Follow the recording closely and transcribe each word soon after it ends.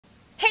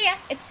Heya,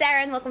 it's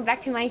Sarah and welcome back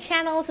to my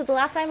channel. So the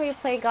last time we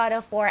played God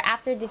of War,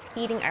 after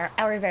defeating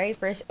our very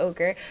first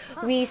ogre,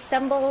 we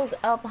stumbled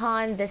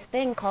upon this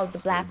thing called the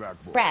Black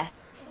Breath.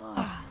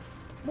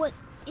 What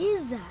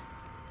is that?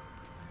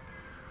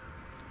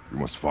 We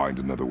must find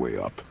another way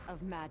up.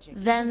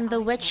 Then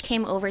the witch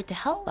came over to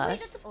help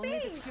us. Only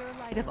the pure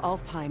light of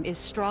Alfheim is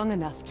strong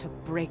enough to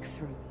break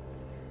through.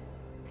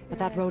 But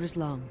that road is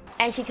long.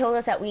 And she told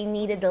us that we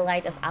needed the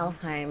Light of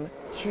Alfheim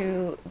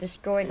to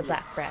destroy the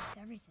Black Breath.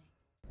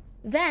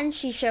 Then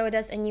she showed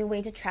us a new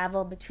way to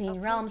travel between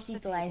realms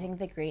utilizing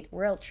the Great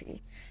World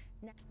Tree.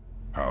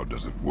 How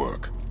does it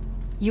work?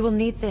 You will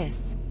need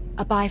this,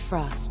 a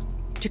Bifrost,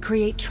 to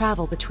create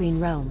travel between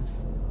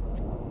realms.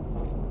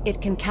 It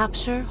can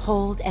capture,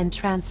 hold, and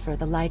transfer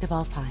the Light of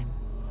Alfheim.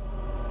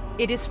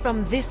 It is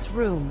from this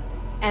room,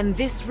 and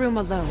this room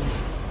alone,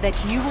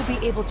 that you will be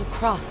able to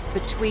cross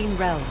between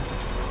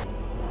realms.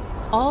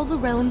 All the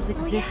realms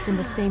exist in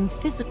the same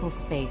physical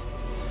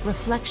space,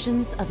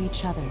 reflections of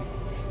each other.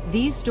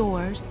 These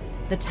doors,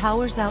 the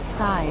towers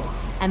outside,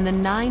 and the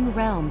 9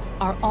 realms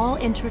are all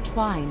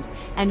intertwined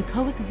and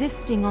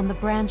coexisting on the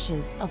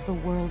branches of the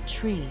World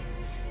Tree,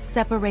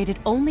 separated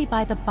only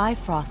by the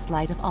Bifrost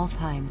light of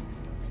Alfheim.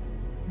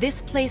 This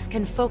place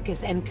can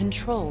focus and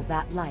control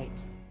that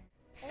light.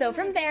 So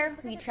from there,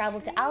 we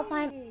traveled to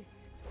Alfheim.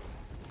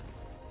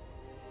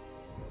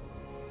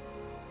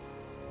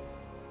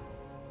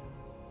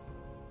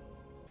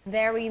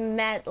 There we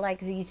met like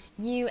these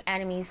new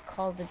enemies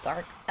called the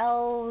Dark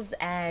Elves,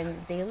 and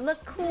they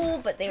look cool,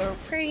 but they were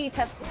pretty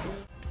tough to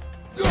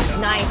beat.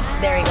 Nice,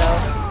 there we go.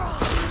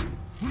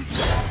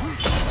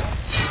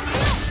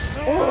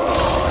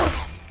 Ooh,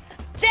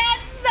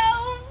 that's so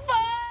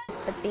fun!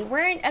 But they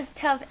weren't as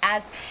tough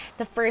as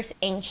the first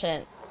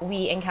ancient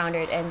we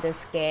encountered in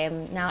this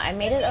game. Now, I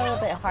made it a little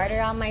bit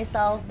harder on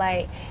myself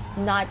by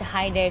not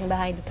hiding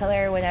behind the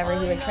pillar whenever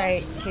he would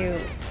try to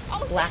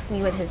blast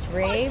me with his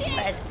ray,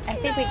 but I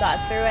think we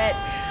got through it.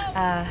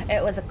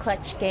 It was a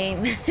clutch game.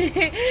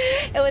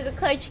 It was a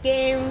clutch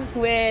game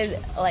with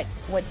like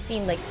what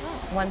seemed like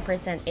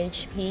 1%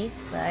 HP,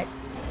 but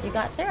we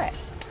got through it.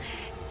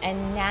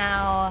 And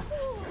now,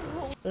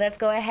 let's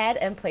go ahead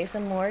and play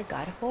some more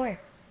God of War.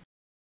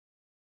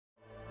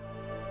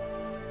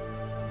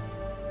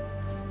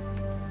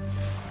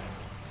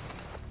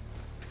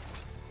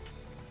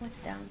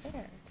 What's down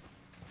there?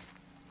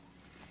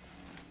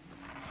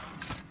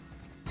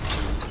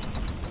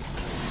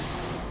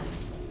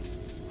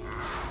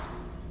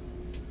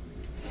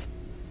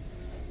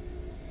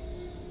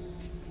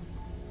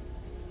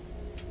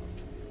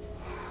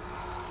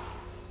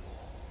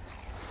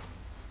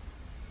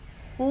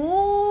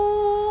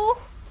 Ooh!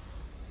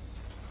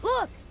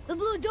 Look! The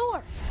blue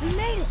door! We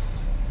made it!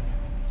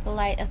 The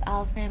Light of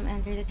Alfheim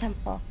entered the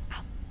temple.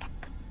 Ow,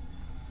 fuck.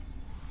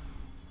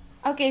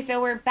 Okay,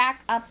 so we're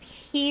back up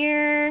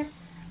here.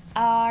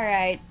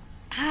 Alright.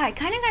 I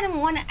kind of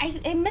want to...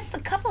 I missed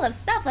a couple of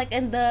stuff, like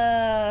in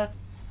the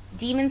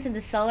demons in the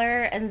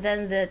cellar and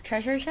then the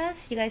treasure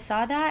chest. You guys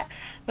saw that?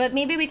 But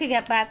maybe we could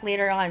get back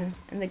later on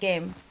in the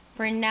game.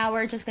 For now,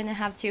 we're just gonna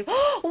have to...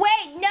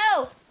 Wait,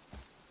 no!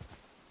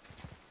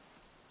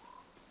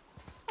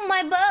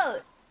 My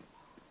boat!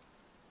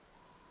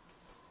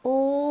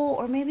 Oh,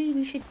 or maybe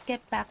we should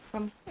get back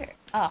from here.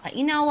 Oh,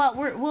 you know what?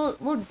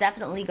 We'll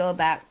definitely go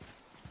back.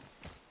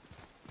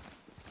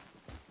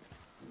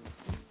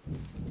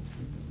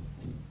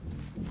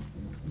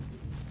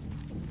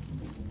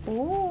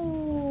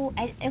 Ooh,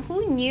 and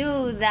who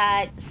knew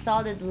that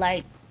solid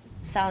light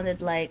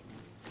sounded like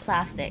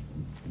plastic?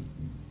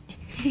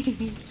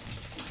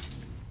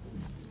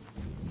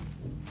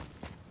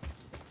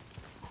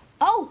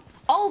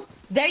 Oh,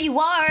 there you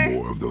are.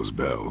 More of those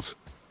bells.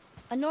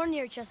 A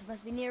Nornir chest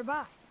must be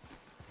nearby.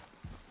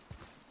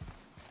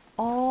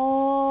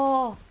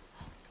 Oh.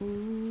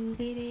 Ooh,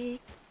 baby.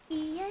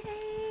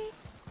 Yay.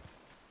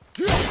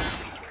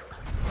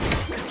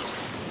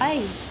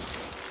 Ay.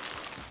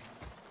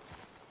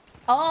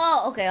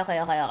 Oh, okay.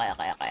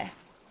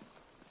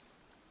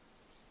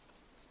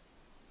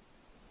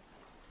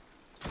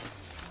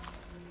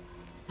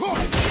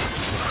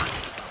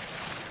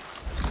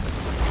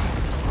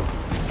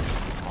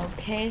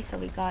 Okay, so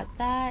we got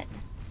that.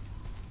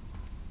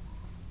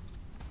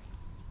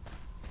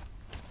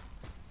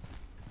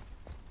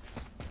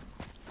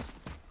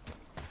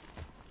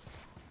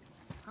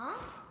 Huh?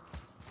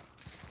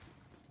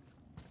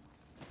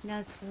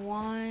 That's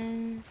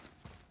 1,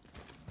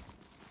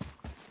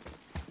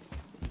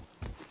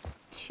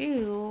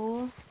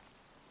 2.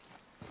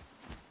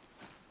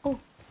 Oh.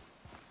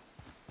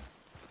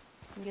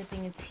 I'm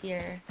guessing it's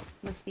here.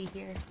 Must be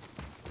here.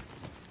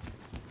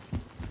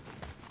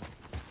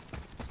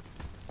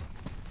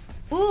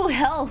 Ooh,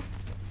 health!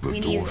 The We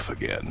need dwarf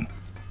again.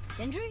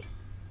 Sindri?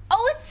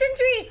 Oh, it's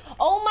Sindri!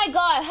 Oh my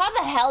god, how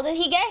the hell did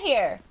he get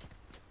here?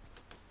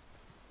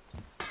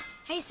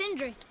 Hey,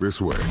 Sindri.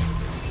 This way.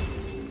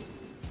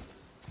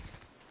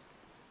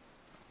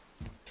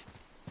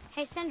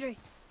 Hey, Sindri.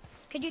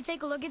 Could you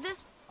take a look at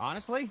this?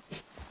 Honestly,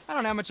 I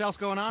don't have much else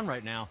going on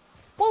right now.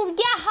 Well,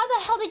 yeah, how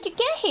the hell did you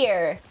get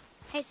here?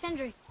 Hey,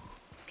 Sindri.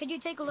 Could you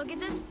take a look at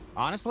this?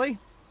 Honestly,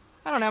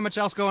 I don't have much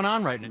else going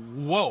on right now.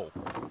 Whoa.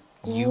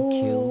 You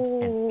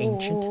killed an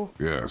ancient?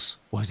 Yes.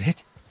 Was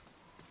it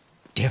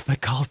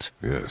difficult?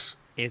 Yes.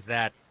 Is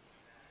that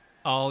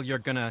all you're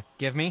gonna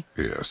give me?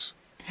 Yes.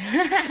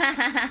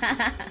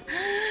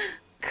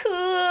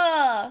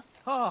 Cool.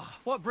 Oh,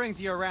 what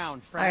brings you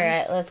around, friends?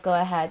 Alright, let's go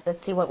ahead.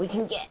 Let's see what we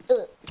can get.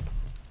 Ugh.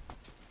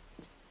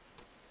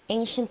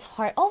 Ancient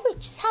heart. Oh, we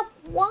just have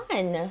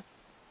one.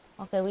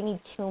 Okay, we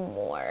need 2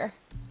 more.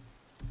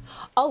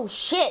 Oh,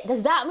 shit.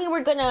 Does that mean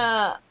we're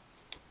gonna...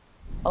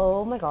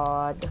 Oh, my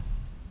God.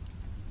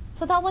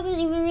 So that wasn't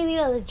even really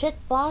a legit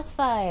boss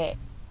fight.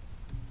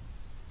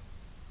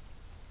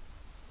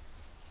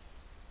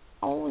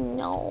 Oh,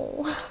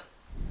 no.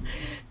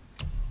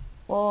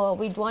 Well,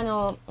 we'd want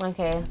to...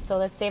 Okay, so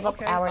let's save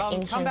up our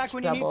ancient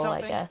rebel,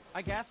 I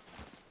guess.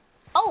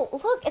 Oh,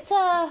 look, it's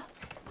a...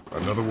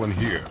 Another one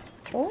here.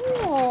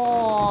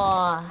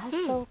 Oh,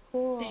 that's so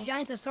cool. This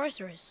giant's a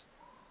sorceress.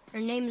 Her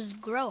name's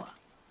Groa.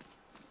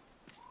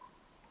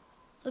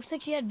 Looks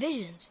like she had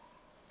visions.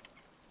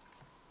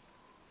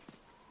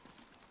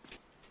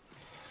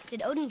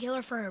 Did Odin kill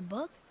her for her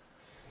book?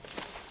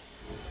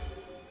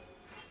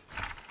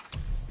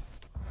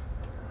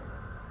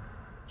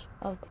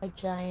 Of a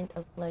giant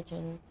of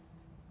legend.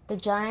 The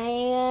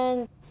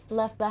giants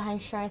left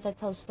behind shrines that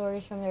tell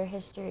stories from their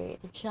history.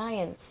 The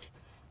giants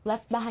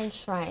left behind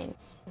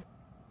shrines.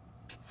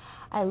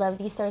 I love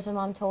these stories my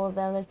mom told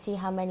them. Let's see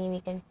how many we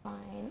can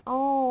find.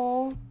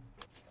 Oh.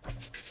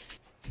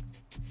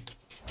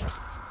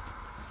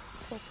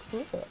 So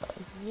cool.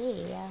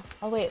 Yeah.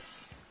 Oh, wait.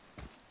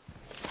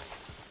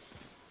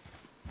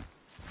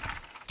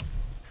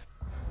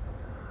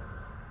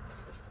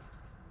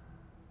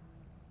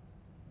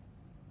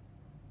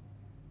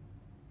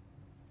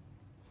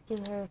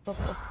 Steal her book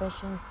of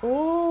visions.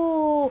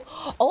 Ooh.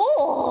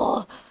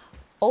 Oh.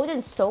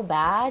 Odin's so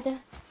bad.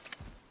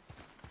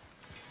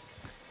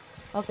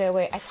 Okay,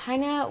 wait. I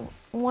kind of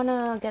want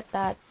to get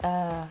that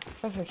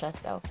treasure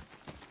chest, though.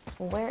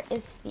 Where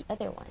is the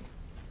other one?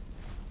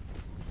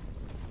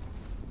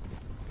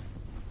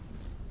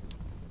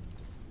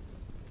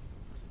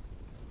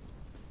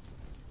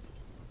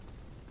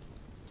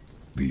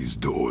 These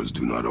doors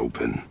do not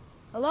open.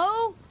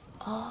 Hello?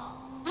 Oh.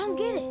 I don't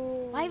get it.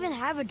 Why even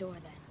have a door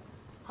then?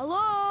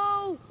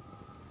 Hello?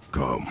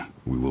 Come,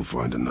 we will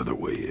find another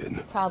way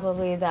in.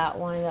 Probably that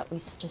one that we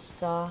just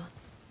saw.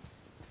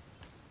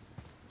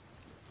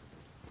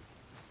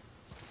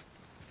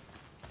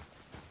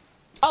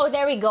 Oh,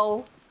 there we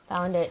go.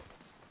 Found it.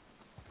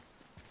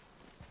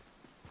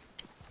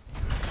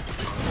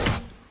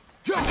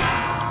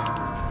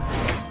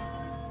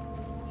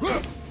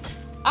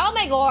 Oh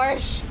my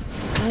gosh.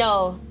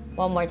 No.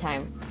 One more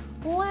time.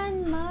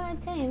 One more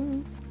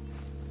time.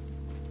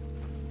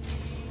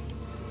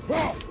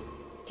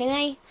 Can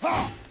I?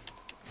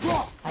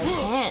 I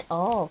can't.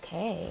 Oh,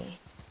 okay.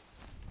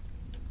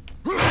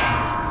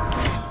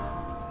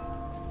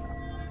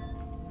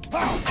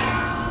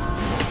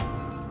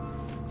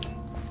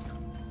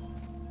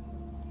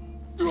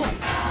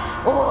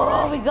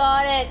 Oh, we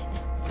got it.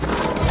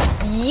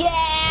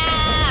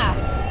 Yeah!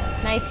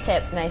 Nice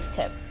tip, nice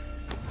tip.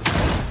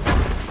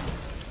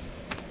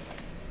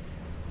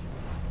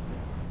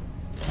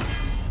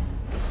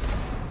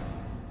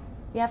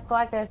 You have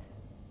collected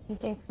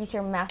to increase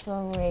your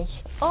maximum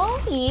rage.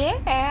 Oh yeah,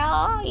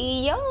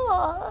 yeah.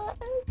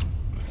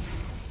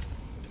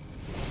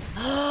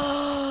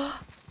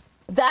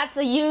 That's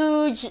a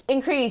huge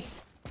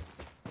increase.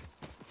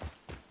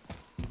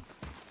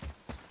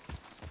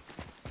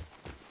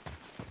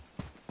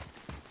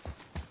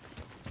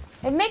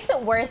 It makes it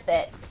worth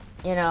it,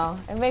 you know?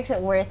 It makes it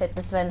worth it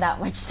to spend that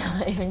much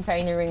time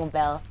trying to ring a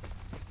bell.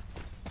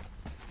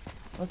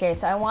 Okay,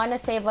 so I want to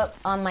save up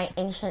on my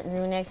ancient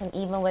runics and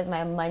even with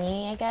my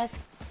money, I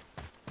guess.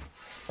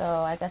 So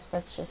I guess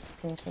let's just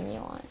continue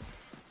on.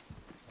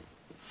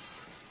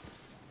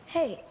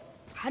 Hey,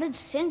 how did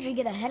Sindri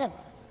get ahead of us?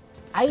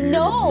 I The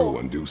know! blue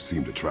one do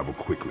seem to travel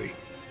quickly.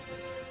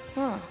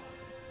 Huh.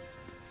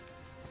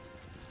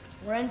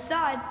 We're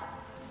inside.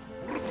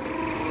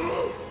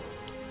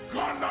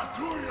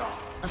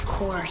 Of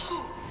course.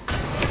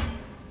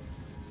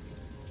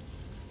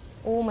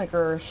 Oh my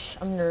gosh,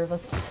 I'm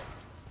nervous.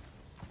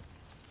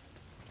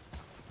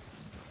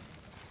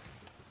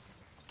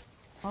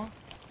 Oh.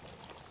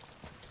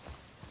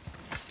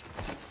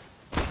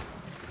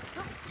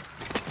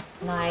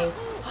 Nice.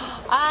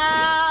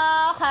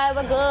 Ah, okay,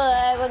 we're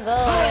good, we're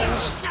good.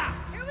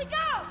 Here we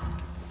go!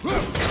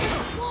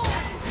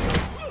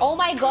 Oh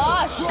my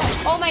gosh!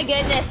 Oh my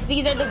goodness,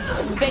 these are the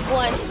big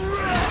ones.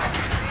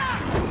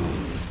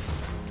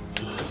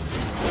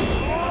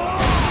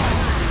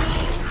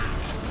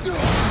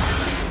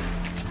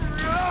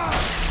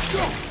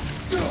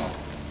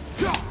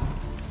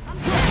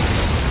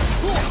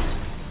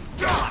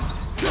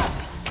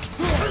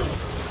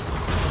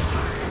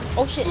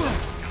 Oh shit.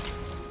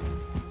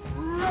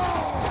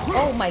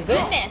 Oh my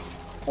goodness.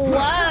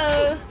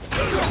 Whoa.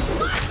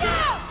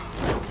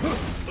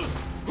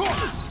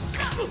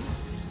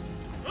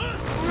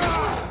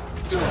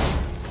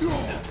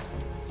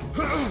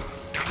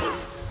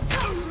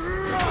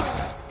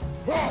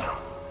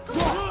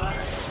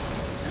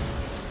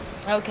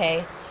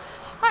 Okay.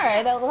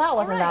 Alright, that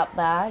wasn't that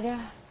bad.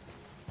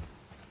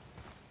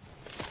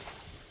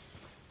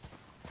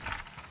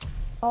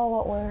 Oh,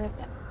 what were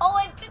they?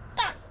 Oh,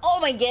 oh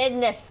my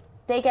goodness!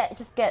 They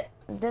just get.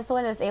 This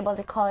one is able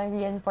to call in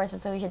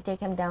reinforcements, so we should take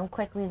him down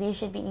quickly. They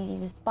should be easy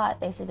to spot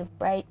thanks to the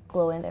bright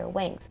glow in their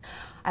wings.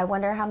 I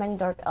wonder how many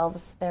dark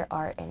elves there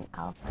are in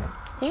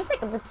Alfheim. Seems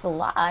like it's a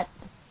lot.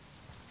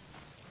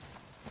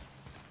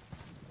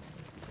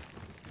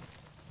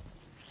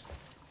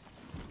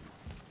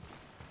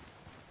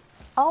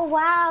 Oh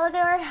wow, look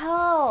at our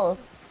health!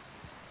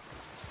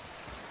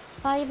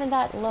 Not even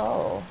that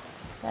low.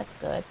 That's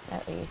good,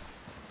 at least.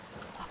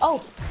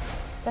 Oh!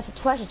 That's a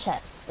treasure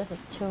chest. That's a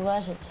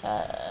treasure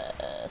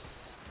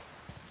chest.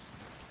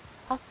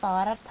 I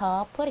thought I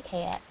saw a putty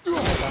cat. There we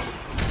go.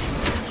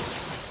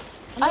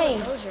 I know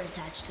what those are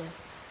attached to.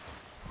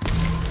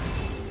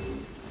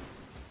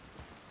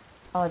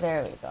 Oh,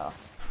 there we go.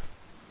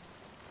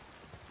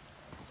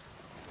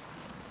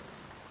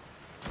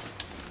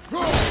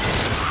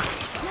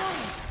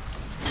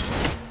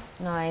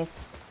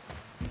 Nice.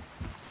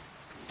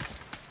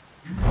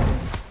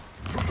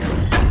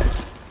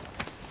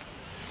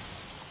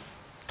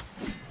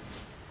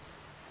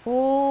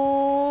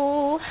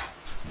 Ooh.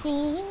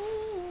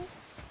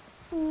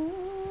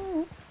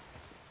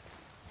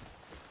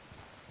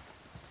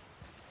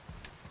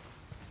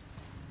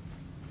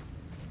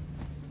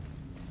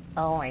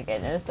 Oh my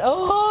goodness.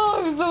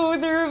 Oh, I'm so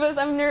nervous.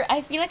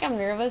 I feel like I'm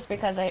nervous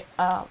because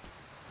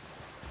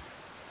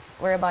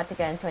we're about to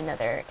get into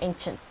another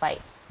ancient fight.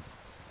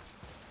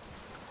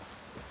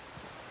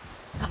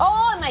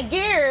 Oh my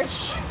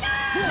gosh!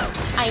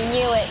 I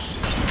knew it.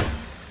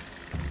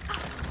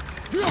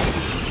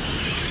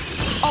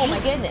 Oh my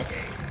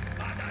goodness.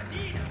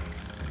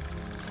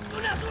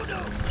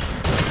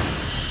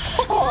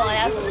 Oh,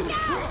 that's...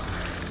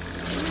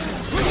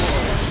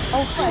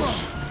 Oh,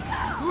 hush.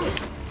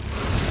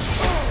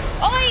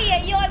 Oh,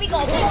 yeah, we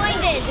got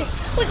blinded.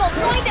 We got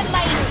blinded,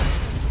 mate.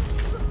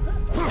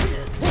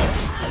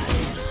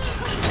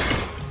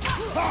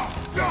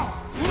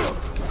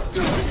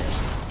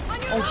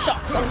 Oh,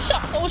 shucks, oh,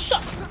 shucks, oh,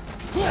 shucks.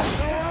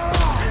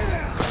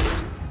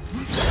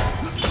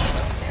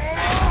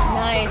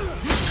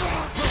 Nice.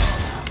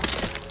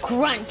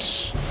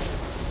 Crunch.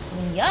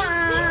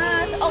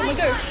 Yes. Oh my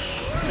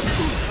gosh.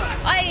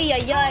 Ay,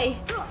 ay, ay.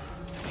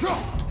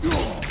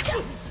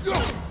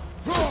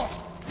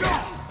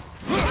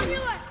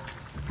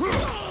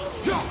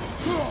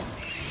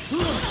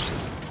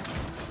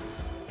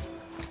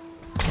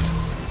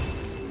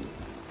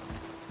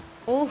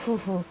 Ooh, hoo,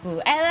 hoo,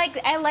 hoo.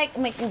 I like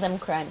making them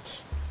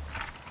crunch.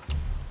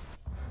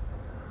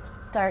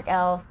 Dark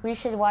Elf. We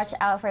should watch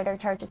out for their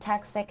charge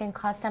attacks that can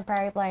cause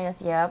temporary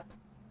blindness. Yep.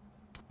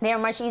 They are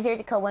much easier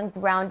to kill when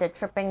grounded.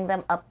 Tripping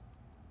them up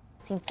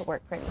seems to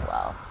work pretty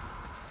well.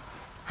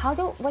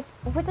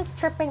 What does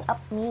tripping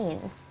up mean?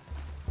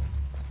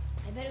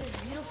 I bet it was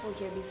beautiful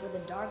here before the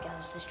Dark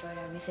Elves destroyed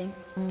everything.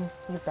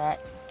 You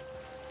bet.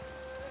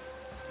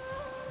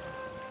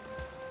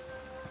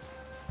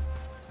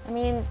 I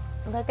mean,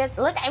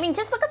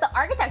 just look at the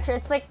architecture.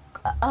 It's like,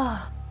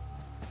 that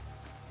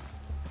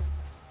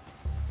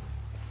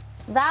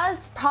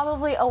was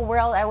probably a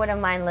world I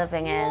wouldn't mind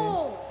living in.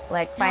 Whoa.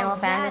 Like Final Now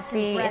that's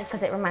Fantasy, impressive.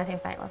 because it reminds me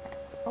of Final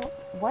Fantasy. Oh,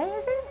 what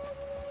is it?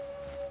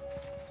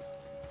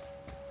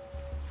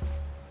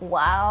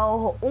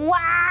 Wow.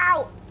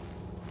 Wow!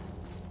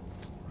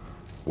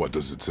 What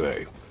does it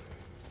say?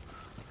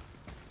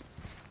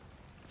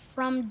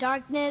 From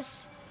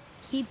darkness,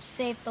 keep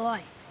safe the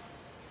light.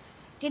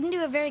 Didn't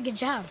do a very good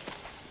job,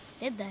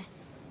 did they?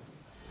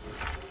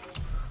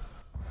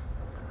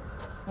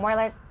 More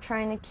like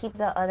trying to keep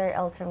the other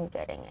elves from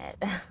getting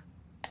it.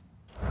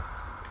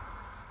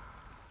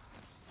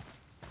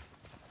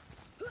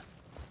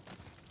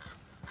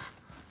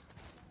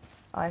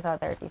 Oh, I thought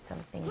there'd be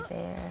something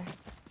there.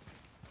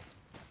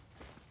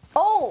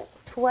 Oh!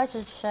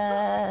 Treasure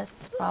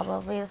chest.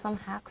 Probably some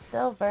hack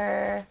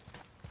silver.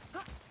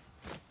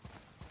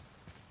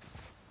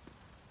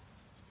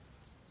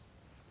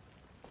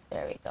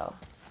 There we go.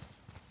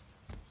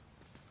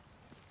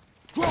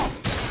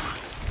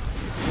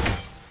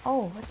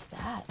 Oh, what's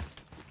that?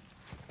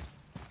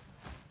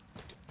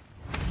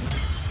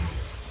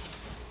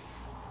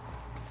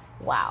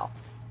 Wow.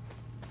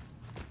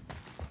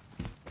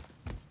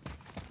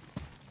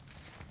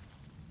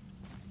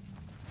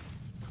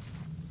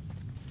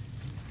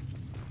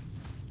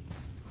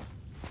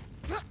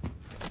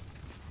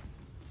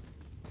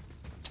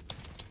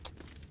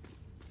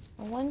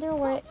 I wonder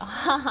where...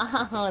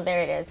 Oh,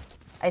 there it is.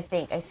 I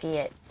think I see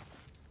it.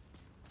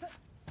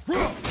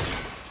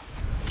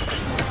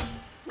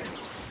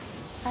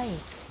 Hi.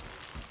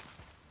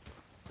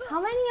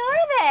 How many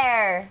are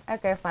there?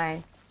 Okay,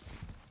 fine.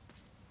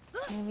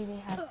 Maybe they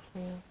have to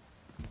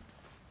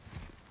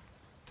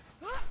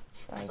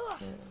try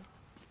to...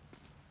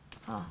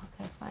 Oh,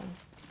 okay, fine.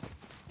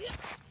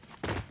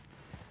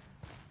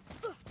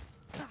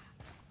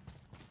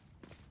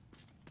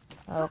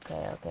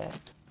 Okay, okay.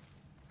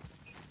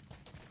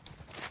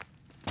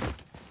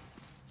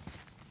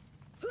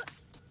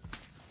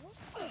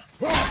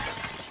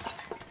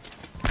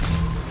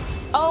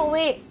 Oh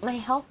wait, my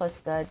health was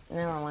good.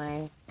 Never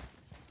mind.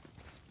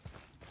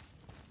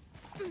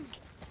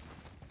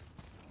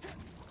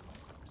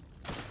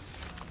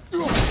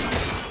 No,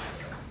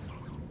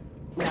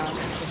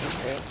 this should be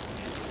great.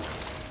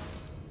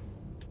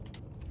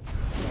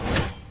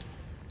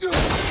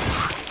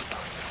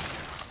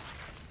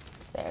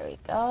 There we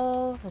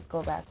go. Let's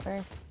go back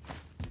first.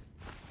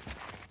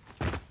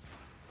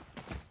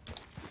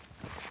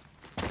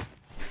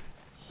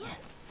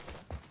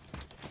 Yes.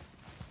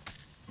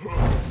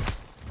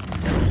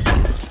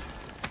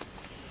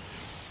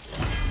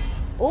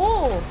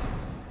 Ooh!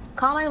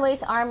 Common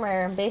waist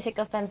armor, basic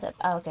offensive.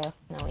 Oh, okay.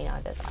 No, we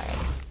know this already.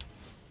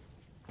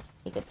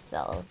 You could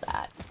sell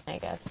that, I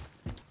guess.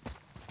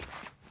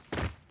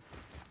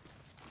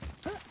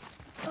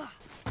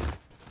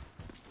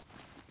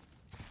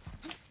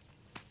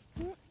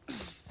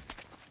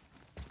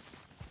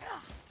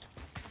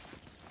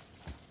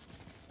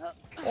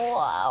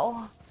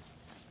 Wow.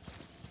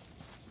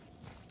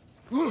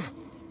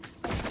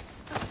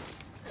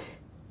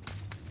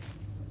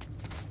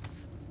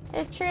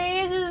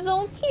 Atreus is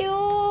so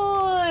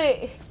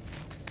cute.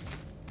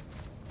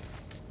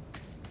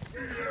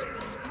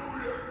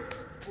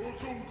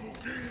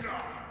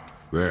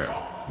 There,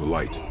 the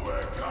light.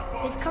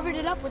 They've covered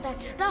it up with that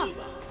stuff.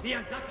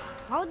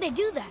 Why would they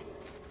do that?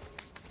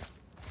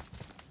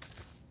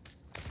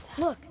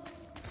 Look.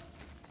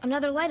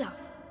 Another light off.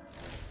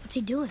 What's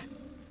he doing?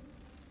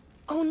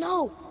 Oh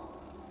no!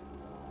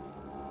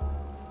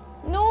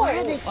 No! Why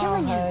are they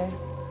killing him?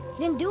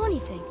 He didn't do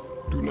anything.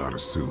 Do not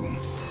assume.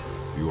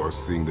 You are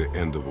seeing the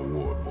end of a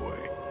war, boy.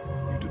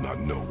 You do not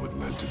know what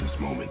led to this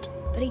moment.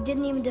 But he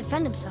didn't even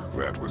defend himself.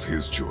 That was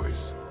his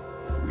choice.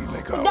 We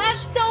make ours.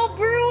 That's so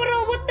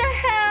brutal! What the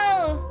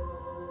hell?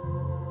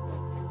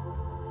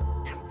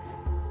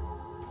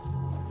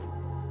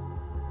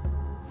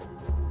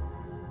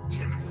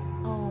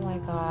 Oh my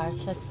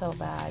gosh, that's so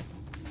bad.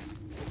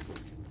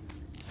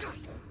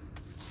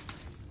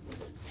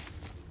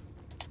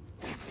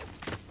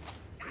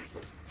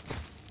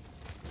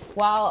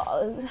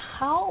 Wow,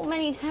 how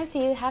many times do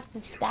you have to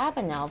stab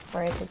an elf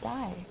for it to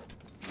die?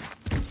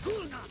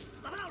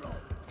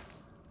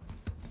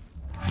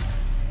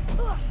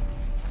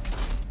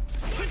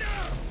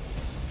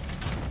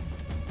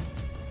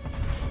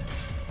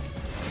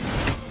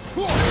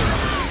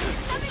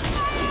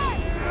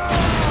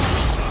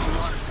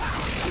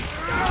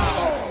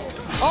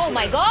 Oh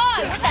my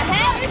god! What the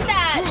hell is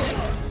that?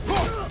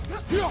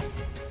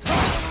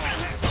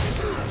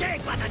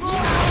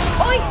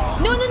 Oi!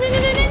 No, no, no, no, no,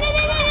 no, no, no, no,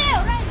 no!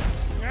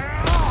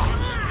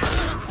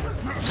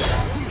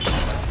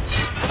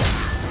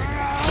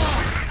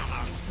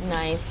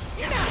 Nice.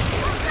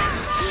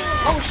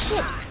 Oh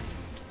shit!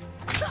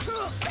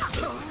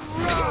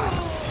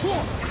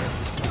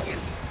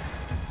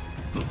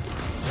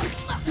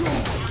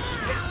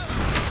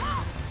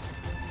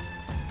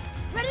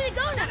 Ready to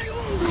go now!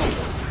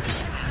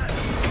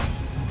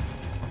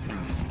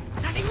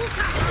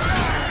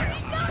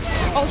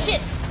 Oh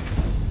shit!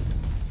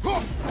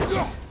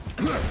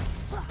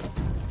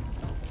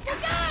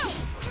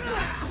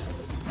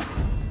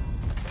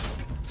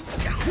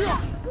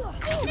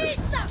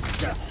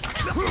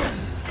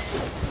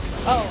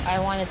 Oh, I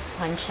wanted to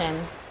punch him.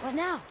 What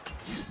now?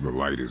 The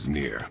light is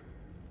near.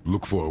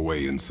 Look for a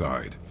way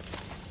inside.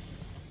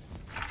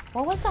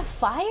 What was the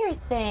fire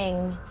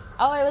thing?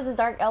 Oh, it was a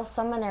dark elf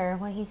summoner.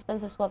 When he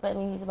spins his weapon, it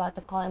means he's about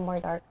to call in more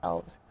dark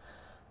elves.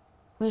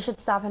 We should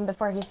stop him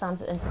before he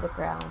slams it into the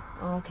ground.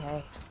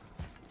 Okay.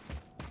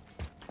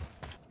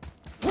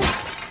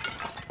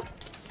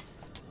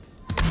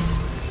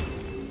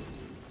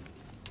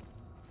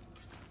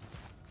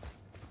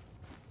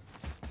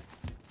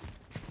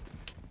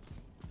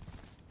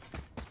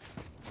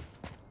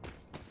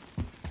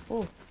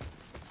 Ooh.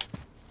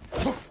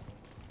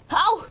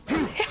 Ow!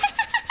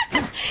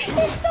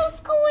 It's so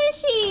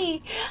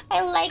squishy!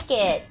 I like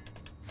it.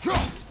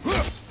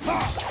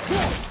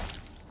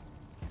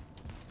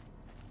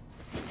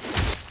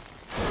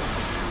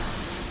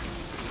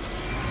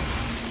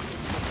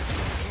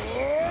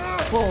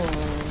 Boom.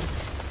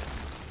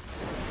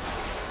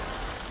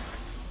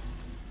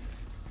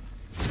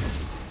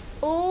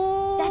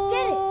 Ooh! That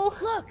did it!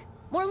 Look!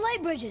 More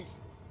light bridges!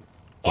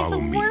 It's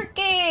Follow me.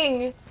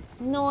 working!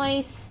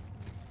 Nice.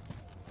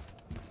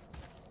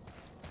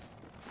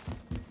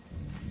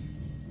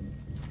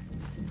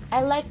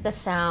 I like the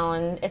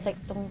sound. It's like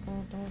dong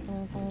dong dong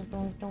dong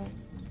dong dong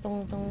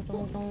dong dong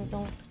dong dong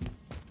dong.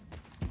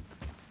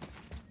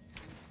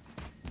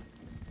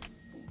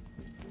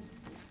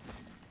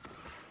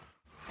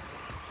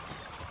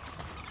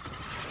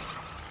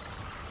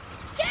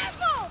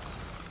 Careful!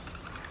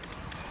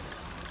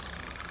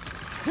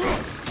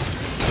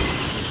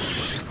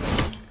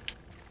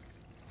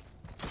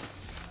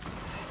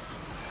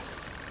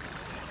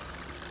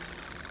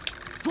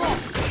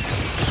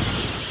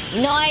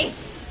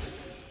 Nice!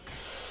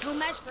 No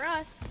match for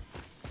us.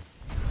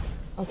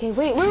 Okay,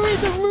 wait, where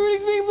is the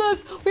Moonix being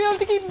blessed? We have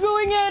to keep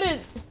going at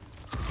it!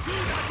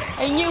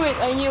 I knew it,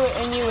 I knew it,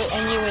 I knew it,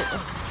 I knew it.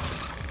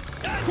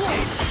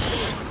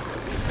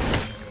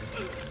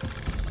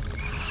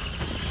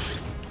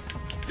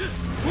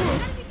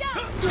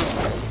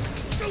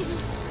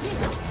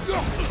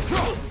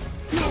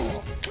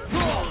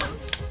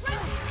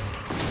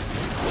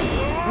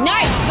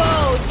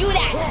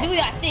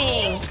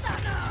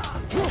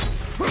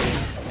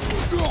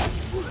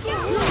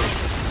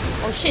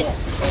 shit.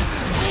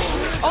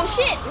 Oh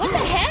shit, what the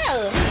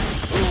hell?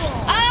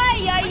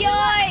 Ay, ay,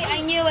 ay.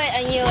 I knew it,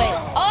 I knew it.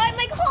 Oh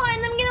my god,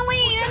 let me get away,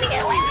 let me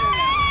get away.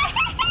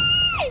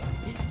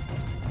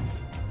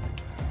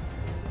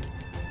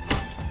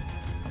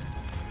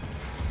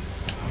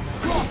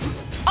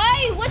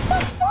 Ay, what the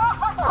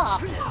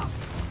fuck?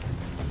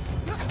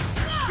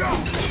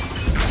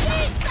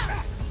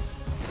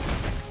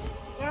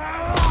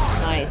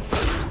 Nice.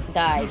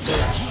 Die,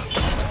 bitch.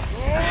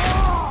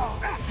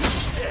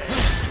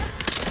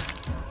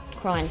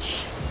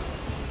 Crunch.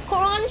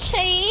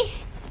 Crunchy.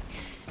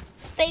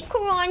 Stay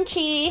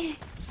crunchy.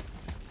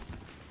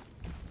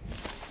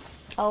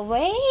 Oh,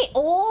 wait.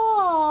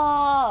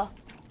 Oh.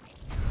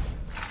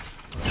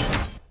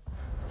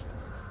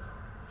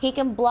 He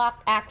can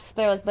block axe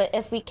throws, but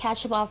if we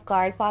catch him off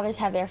guard, Father's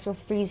Heavy Axe will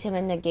freeze him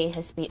and negate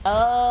his speed.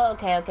 Oh,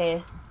 okay,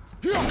 okay.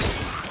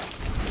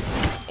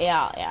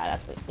 Yeah,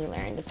 that's what we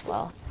learned as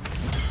well.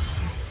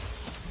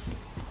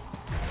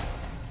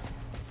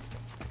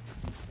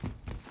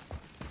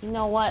 You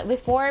know what?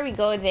 Before we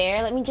go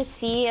there, let me just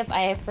see if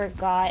I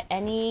forgot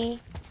any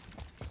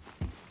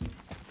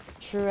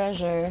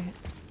treasure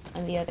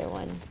on the other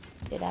one.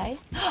 Did I?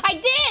 I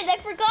did! I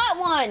forgot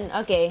one!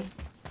 Okay.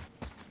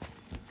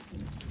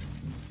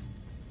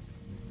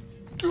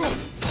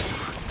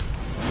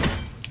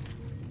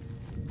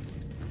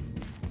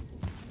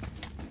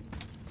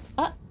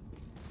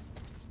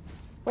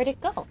 Where'd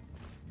it go?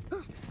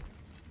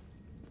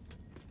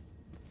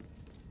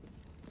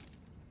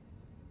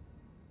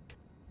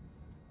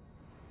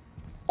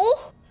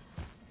 Oh!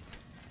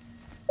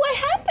 What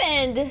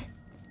happened?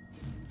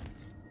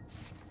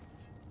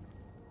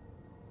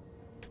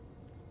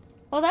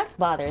 Well, that's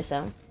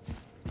bothersome.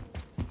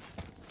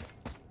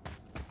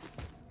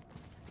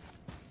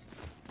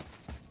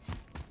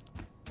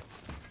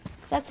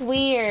 That's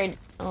weird.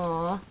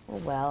 Aw, oh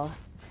well.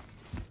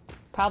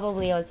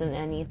 Probably wasn't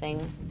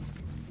anything.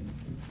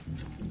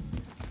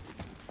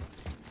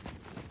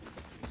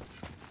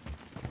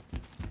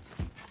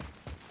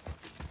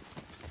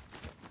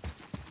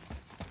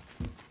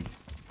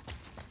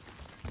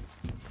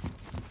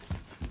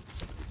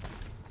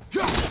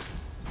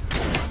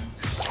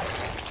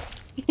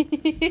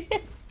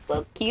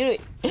 So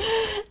cute.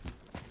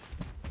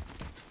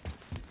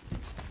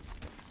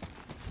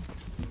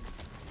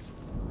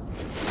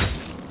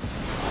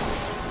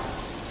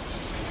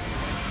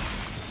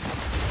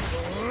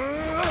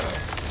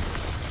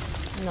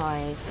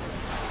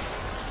 Nice.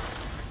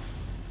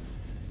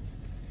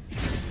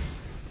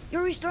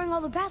 You're restoring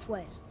all the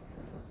pathways.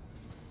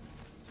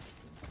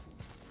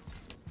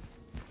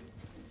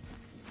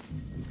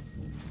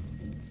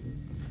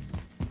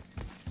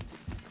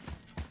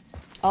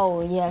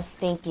 Oh yes,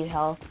 thank you,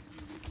 Hell.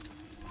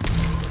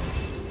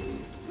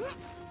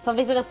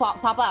 Something's gonna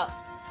pop out.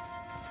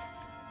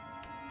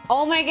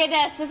 Oh my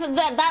goodness,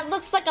 that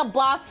looks like a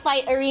boss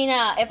fight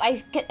arena. If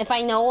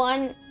I know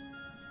one,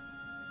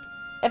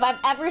 if I've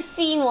ever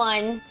seen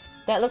one,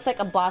 that looks like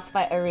a boss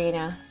fight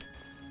arena.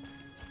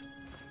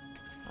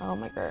 Oh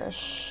my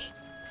gosh.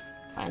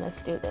 Fine, let's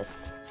do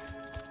this.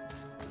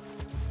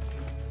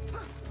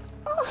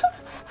 Are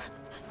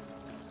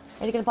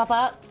they gonna pop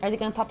out? Are they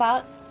gonna pop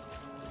out?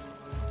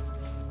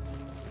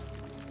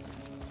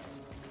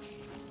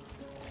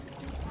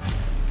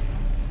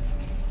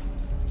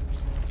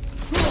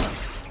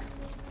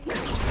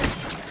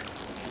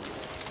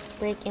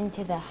 Break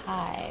into the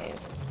hive.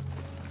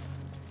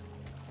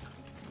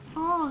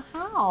 Oh,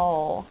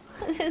 how?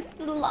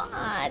 It's a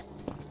lot.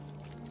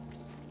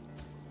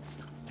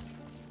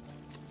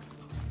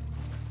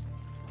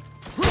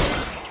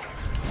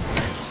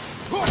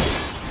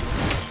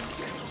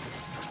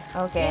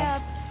 Okay. Yeah,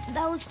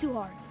 that looks too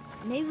hard.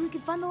 Maybe we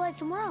could find the light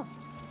somewhere else.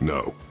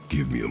 No,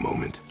 give me a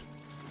moment.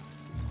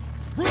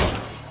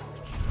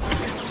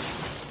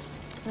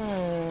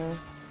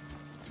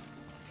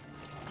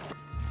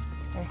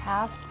 There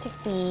has to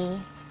be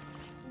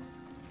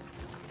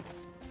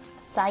a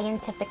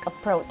scientific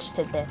approach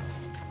to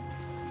this.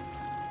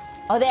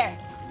 Oh, there!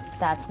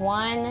 That's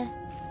one.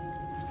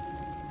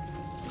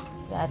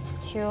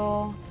 That's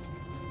two.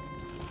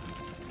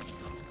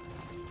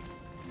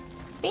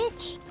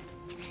 Bitch!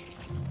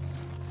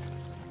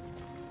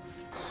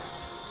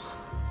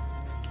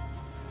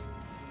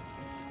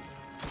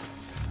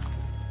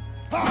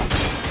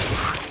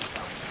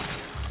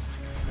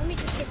 Let me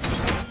just get this.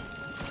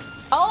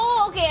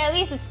 Oh, okay, at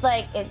least it's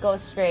like, it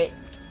goes straight.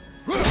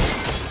 Okay,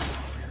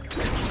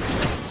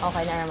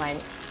 never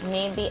mind.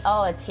 Maybe,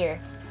 oh, it's here.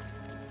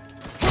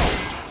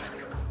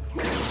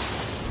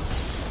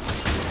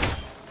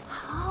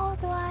 How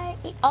do I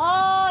eat?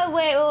 Oh,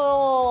 wait,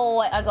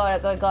 wait, I got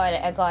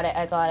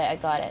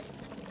it.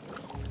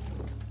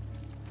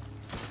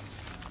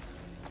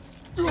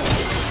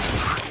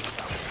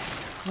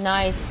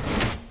 Nice.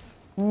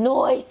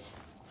 Nice!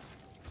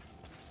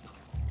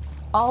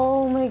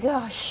 Oh my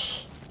gosh.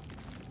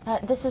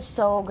 This is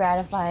so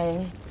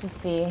gratifying to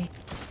see.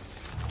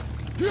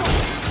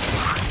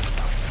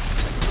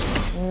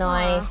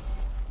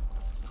 Nice.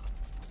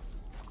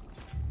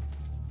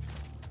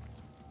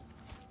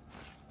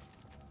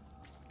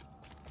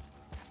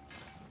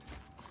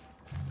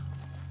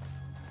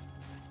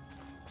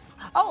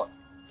 Oh!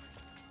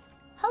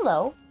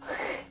 Hello.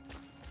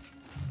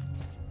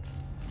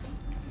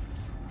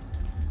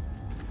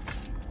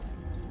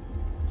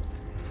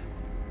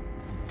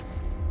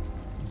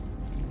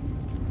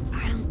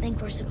 I don't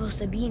think we're supposed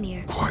to be in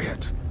here.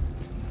 Quiet.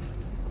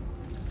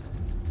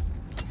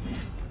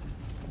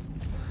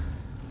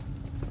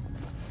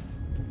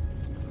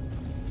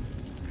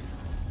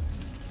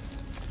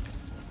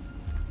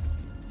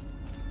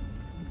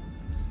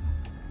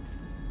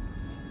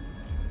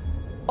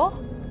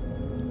 Oh!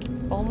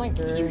 Oh my god.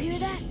 Did you hear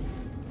that?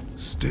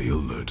 Stay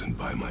alert and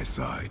by my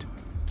side.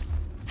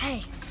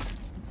 Hey,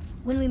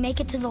 when we make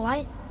it to the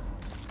light,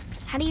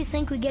 how do you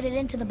think we get it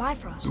into the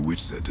Bifrost? The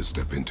witch said to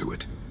step into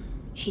it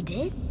She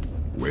did?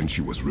 when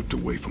she was ripped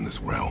away from this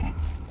realm.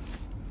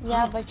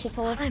 Yeah, but she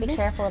told us I to be missed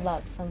careful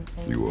about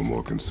something. You are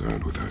more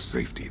concerned with her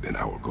safety than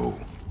our goal.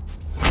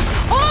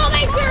 Oh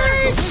my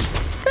gosh!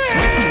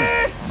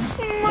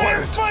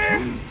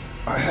 Quiet!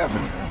 I have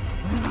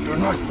him. Your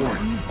knife point.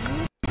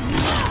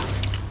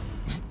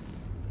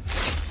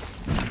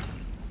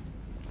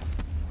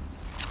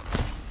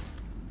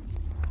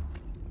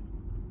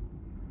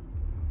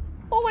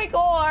 Oh my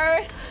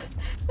god!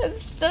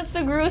 That's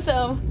so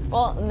gruesome.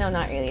 Well, no,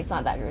 not really. It's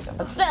not that gruesome,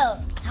 but still.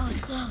 That was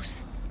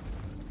close.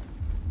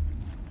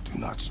 Do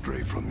not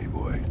stray from me,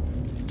 boy.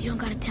 You don't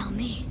gotta tell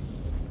me.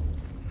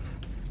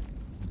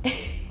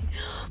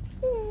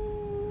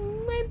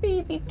 My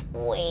baby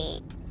boy.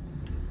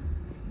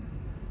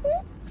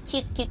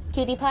 Cute,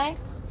 cutie pie.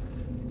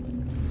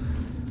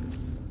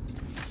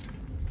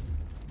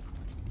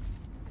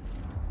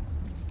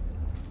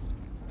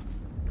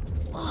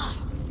 Oh,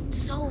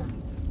 so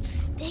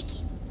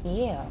sticky.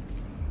 Yeah.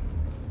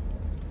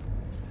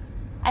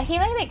 I feel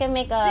like they could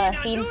make a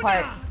theme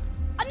park.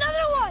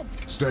 Another one!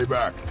 Stay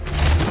back.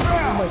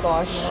 Oh my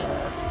gosh.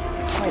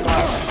 Oh my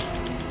gosh.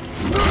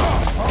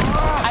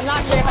 I'm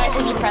not sure if I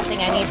should be pressing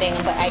anything,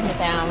 but I just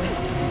am.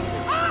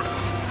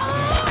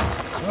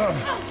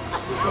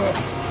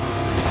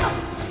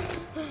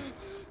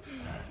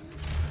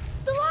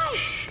 The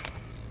light!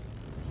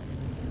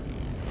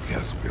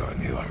 Yes, we are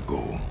near our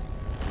goal,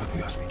 but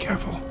we must be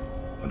careful.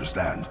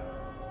 Understand?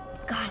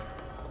 God,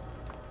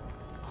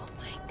 Oh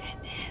my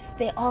goodness.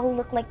 They all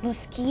look like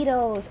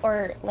mosquitoes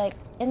or like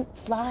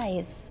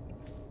flies.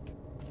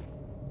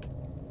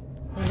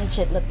 They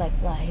legit look like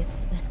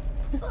flies.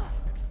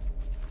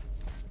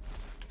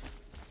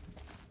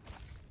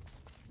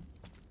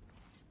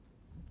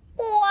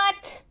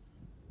 What?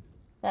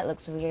 That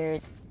looks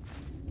weird.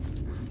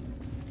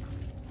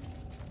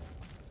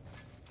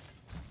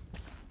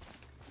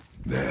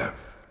 There.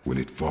 When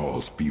it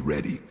falls, be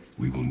ready.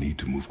 We will need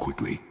to move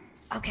quickly.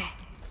 okay.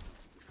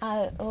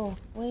 Oh,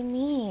 what do you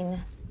mean?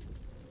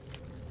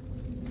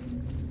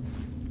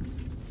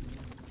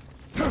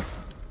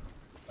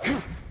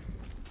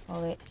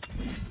 Oh, wait.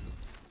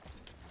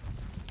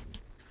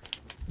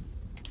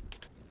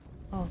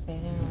 Oh, okay,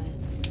 never mind.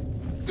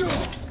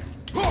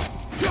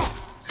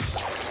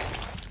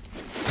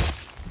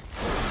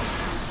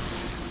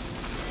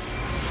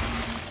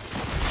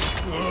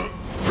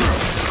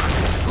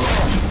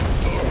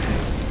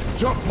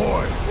 Jump,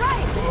 boy!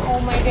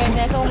 Oh my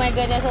goodness, oh my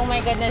goodness, oh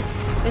my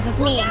goodness. This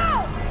is me.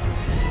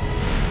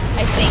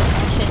 I think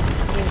I should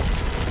do.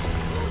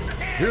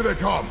 Here they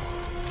come.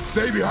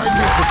 Stay behind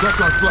me and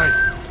protect our flank.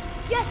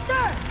 Yes,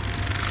 sir!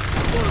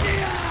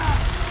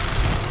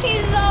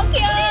 He's so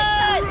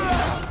cute!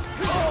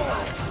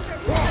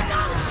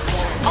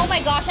 Oh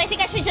my gosh, I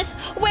think I should just...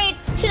 Wait,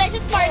 should I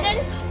just Spartan?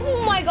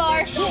 Oh my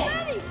gosh.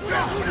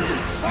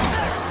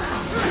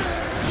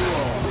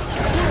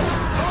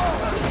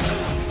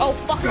 Oh,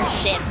 fucking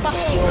shit. Fuck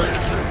you.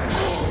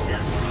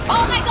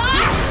 Oh my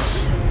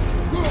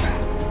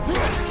gosh!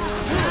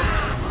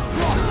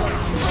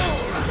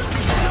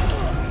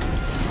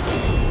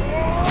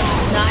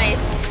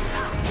 Nice.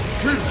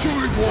 Keep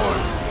shooting, boy.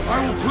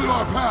 I will clear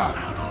our path.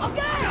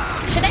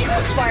 Okay! Should I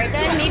do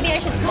Spartan? Maybe I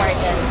should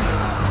Spartan.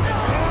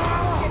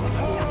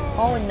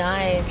 Oh,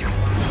 nice.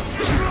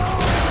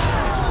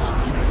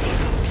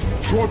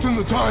 Shorten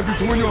the time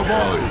between your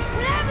volleys.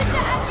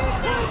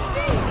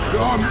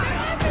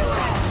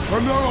 A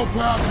narrow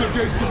path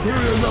negates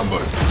superior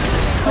numbers.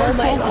 Oh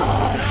my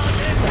gosh.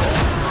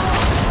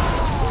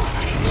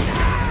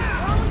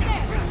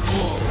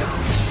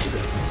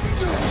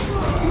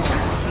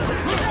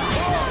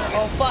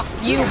 Oh, fuck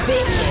you,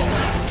 bitch.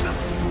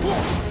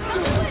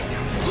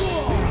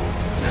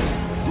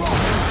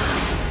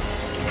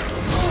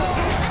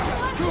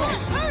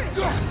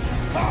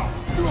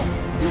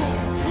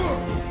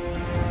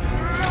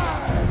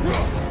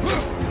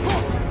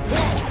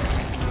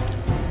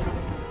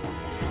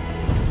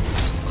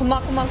 Come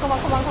on, come on, come on,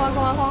 come on, come on,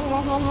 come on, come on, come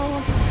on, come on, come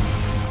on.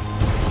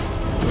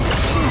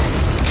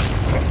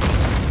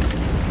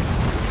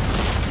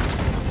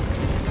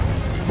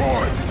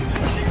 Boy!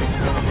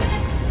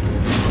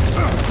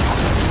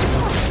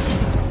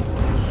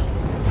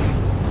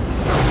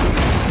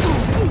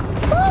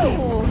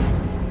 Ooh.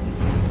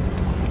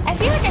 I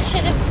feel like I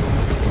should have...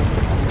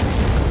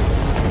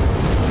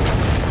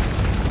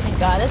 Oh my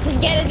god, let's just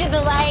get into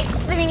the light.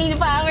 We need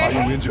power. Are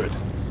you injured?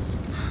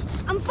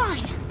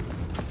 fine.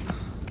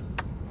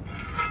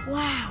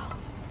 Wow.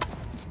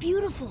 It's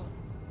beautiful.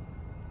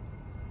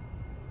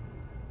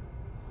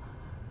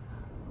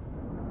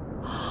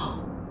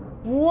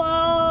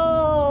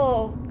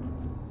 Whoa!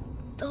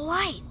 The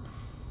light.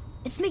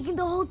 It's making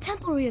the whole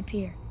temple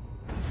reappear.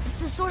 It's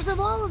the source of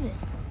all of it.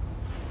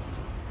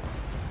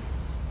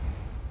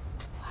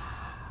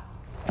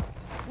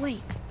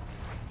 Wait.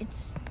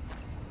 It's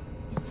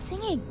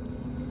singing.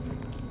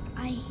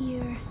 I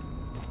hear her!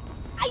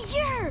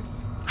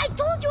 I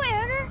told you I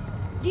heard her!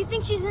 Do you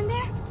think she's in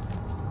there?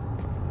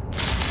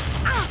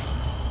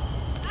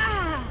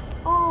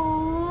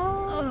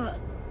 Oh,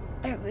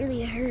 that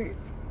really hurt.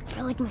 I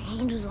felt like my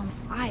hand was on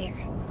fire.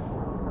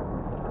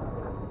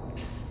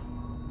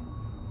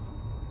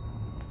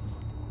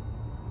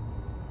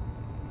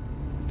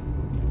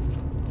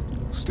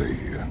 Stay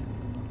here.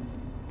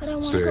 But I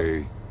want to go.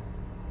 Stay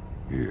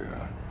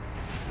here.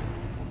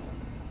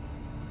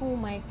 Oh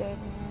my goodness.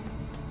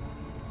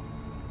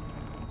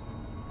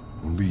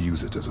 Only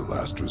use it as a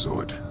last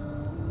resort.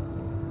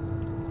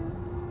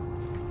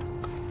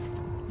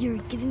 You're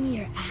giving me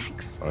your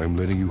axe? I'm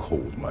letting you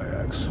hold my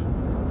axe.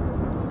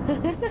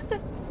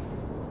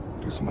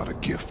 It's not a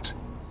gift.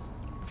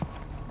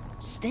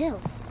 Still.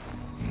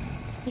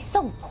 He's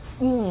so...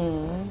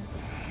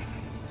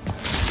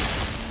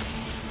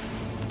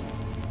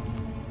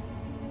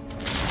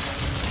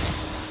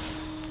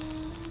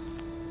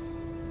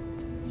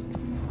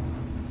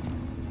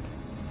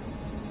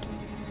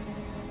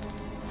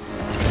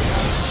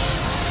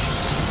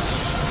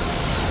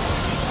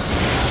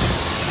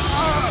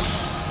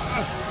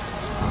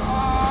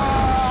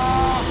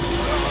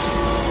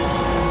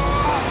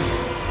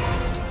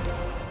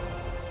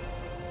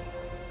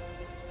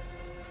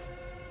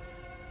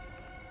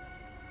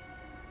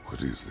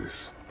 What is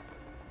this?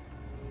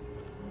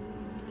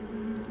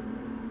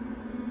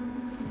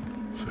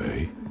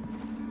 Faye?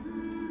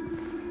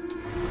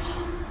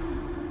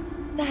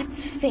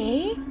 That's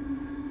Faye?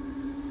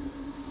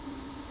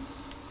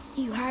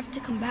 You have to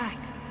come back.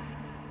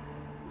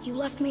 You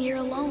left me here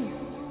alone.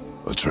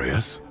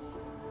 Atreus?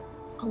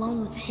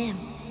 Alone with him.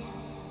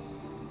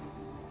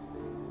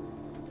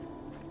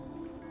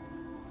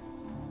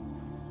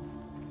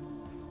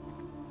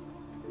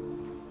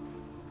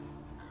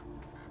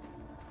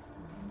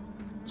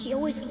 He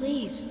always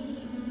leaves.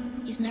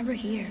 He's never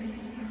here.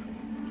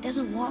 He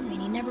doesn't want me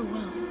and he never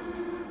will.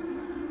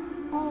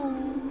 Oh.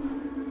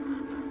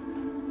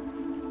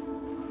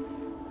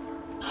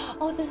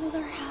 Oh, this is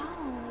our house.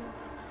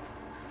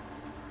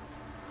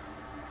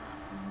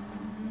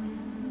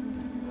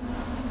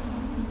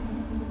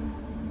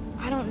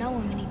 I don't know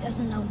him and he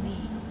doesn't know me.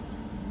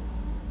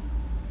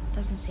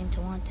 Doesn't seem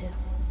to want to.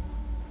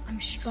 I'm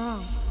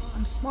strong.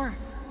 I'm smart.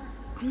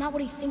 I'm not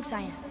what he thinks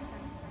I am.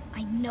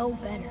 I know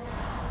better.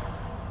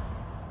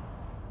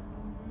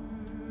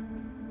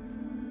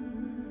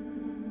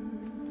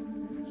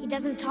 He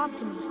doesn't talk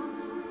to me.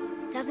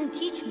 Doesn't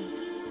teach me.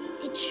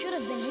 It should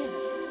have been him.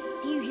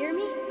 Do you hear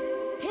me?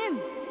 Him,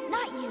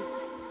 not you.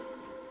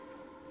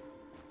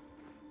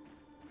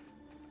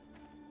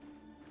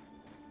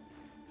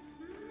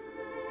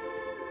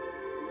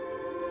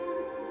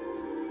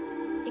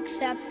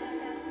 Except...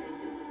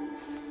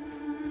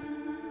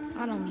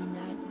 I don't mean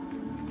that.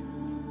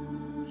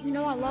 You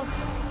know I love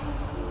him.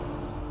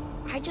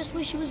 I just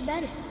wish he was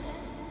better.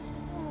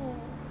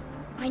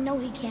 I know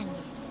he can be.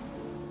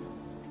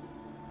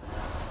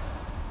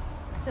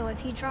 So if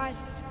he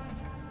tries,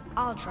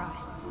 I'll try.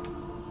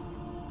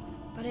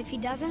 But if he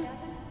doesn't,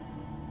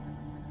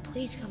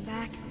 please come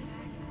back.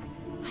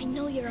 I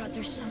know you're out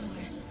there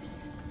somewhere.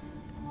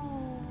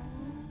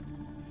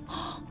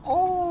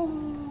 Oh.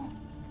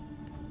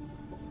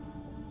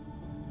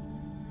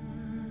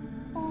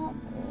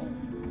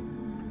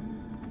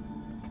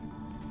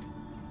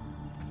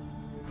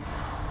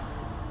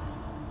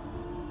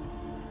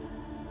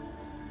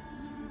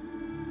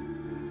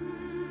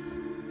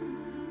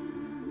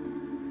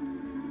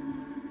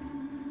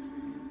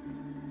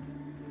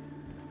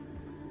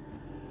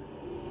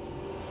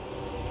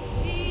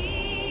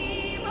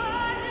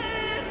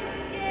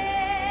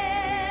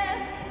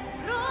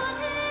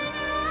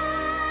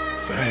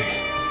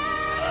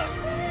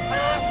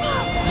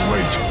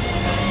 Wait!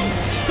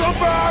 Come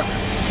back!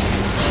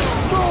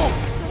 No!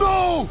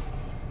 No!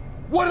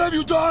 What have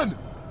you done?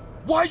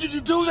 Why did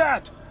you do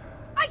that?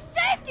 I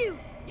saved you!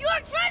 You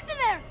were trapped in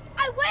there!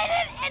 I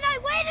waited and I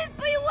waited,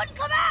 but you wouldn't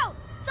come out!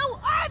 So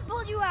I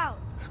pulled you out!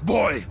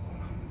 Boy!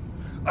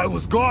 I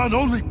was gone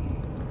only...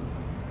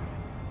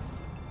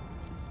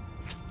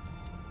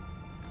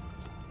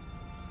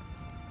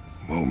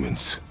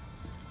 moments.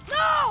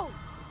 No!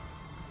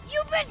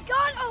 You've been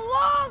gone a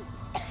long,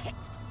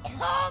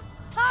 long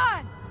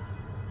time!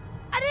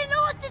 I didn't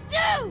know what to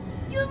do!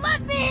 You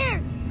left me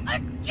here!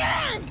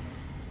 Again!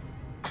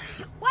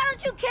 Why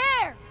don't you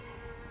care?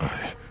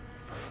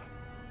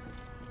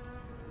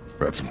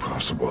 That's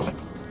impossible.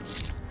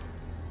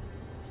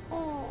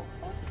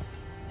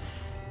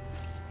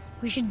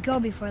 We should go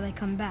before they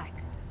come back.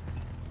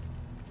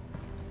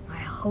 I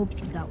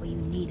hope you got what you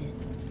needed.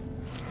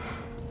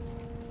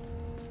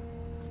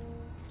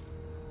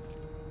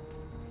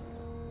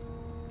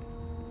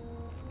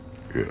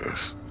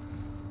 Yes.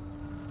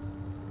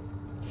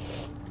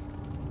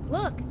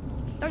 Look,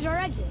 there's our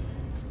exit.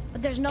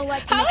 But there's no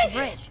light to make the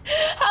bridge.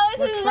 How is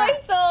We're his trapped.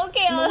 voice so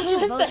okay all of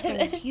Mojo's a bow string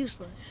sudden? is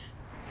useless.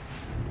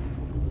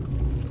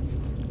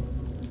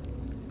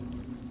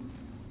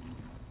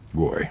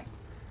 Boy,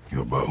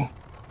 your bow.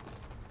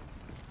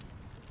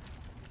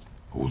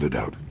 Hold it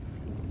out.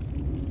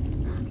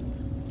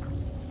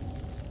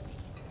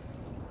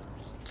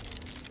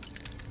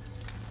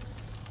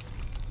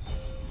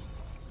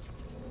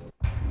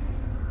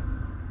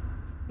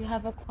 You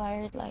have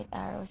acquired light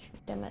arrows.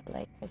 Shoot them at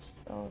light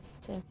crystals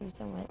to infuse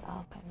them with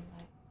Alfheim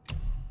light.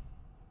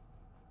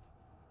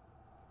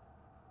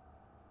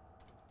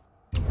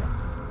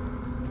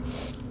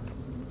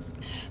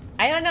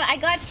 I don't know. I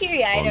got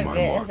teary-eyed On a my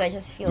bit mark, because I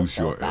just feel loose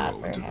so your bad arrow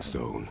for into him. the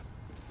stone.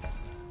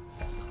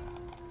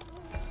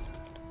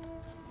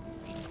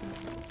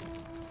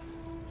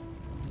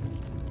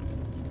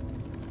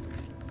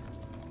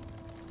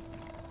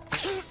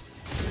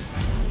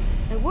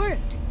 It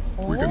worked.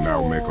 We can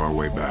now make our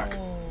way back.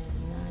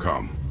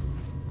 Come.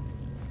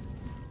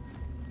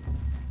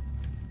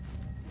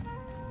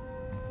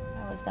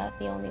 Was that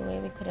the only way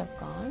we could have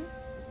gone?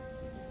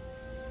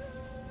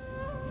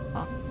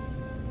 Oh.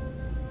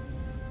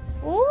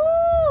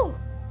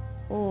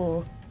 Ooh!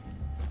 Ooh.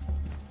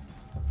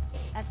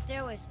 That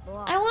stairway's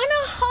blocked. I want to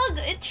hug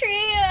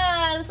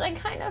Atreus! I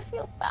kind of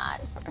feel bad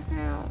for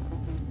him.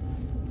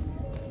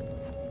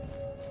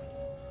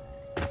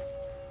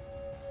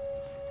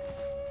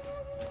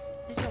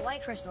 There's a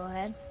light crystal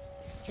ahead.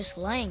 Just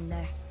laying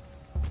there.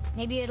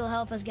 Maybe it'll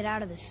help us get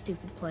out of this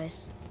stupid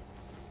place.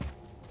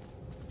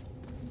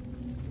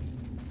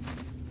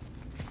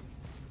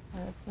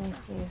 Let me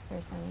see if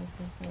there's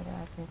anything here that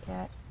I can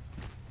get.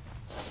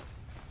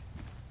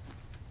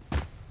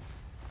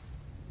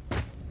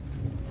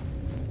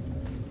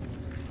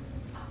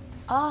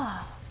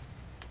 Ah.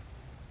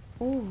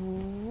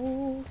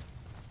 Ooh.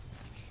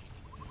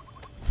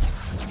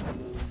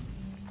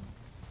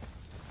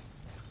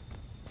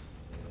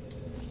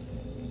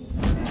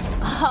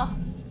 Ah.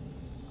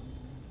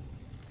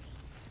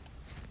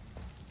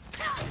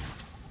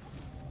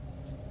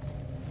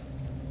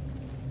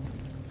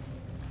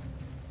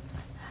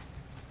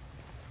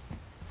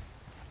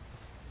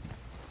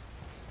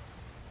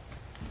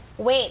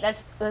 Wait,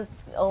 that's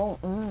oh.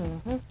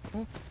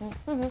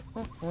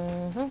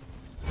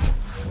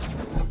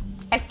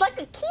 It's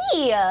like a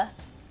key.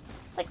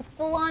 It's like a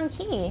full-on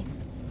key.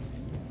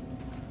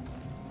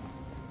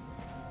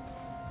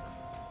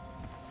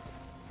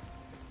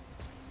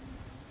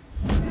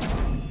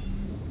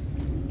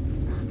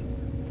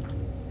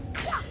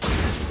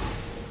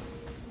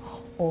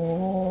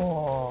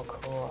 Oh,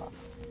 cool.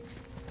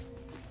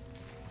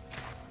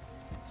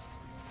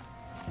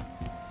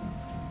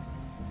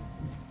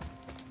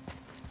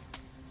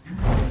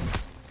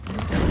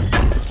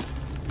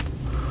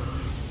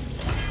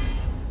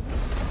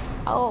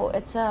 Oh,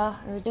 it's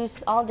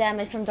reduce all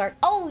damage from dark.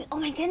 Oh, oh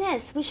my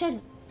goodness, we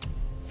should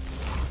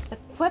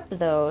equip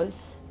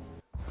those.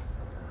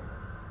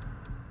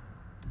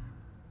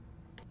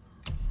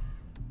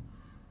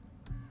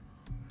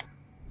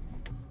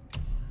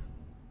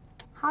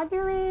 How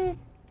do we?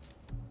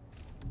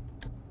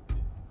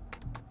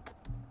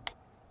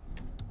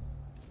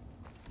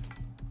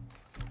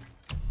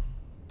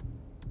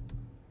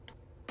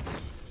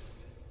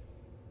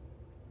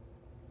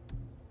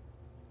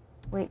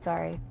 Wait,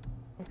 sorry.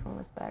 Which one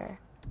was better?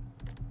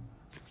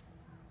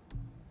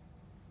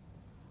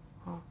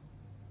 Oh.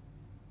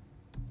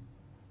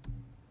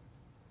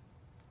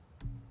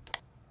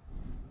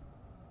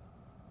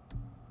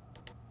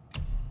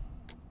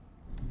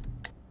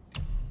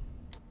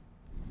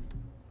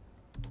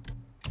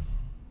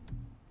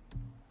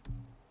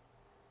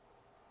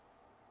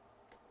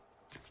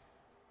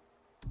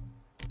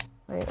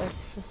 Wait,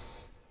 let's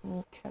just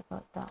check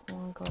out that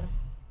one. Go.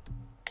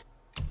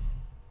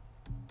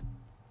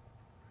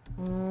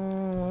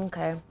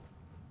 Okay.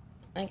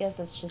 I guess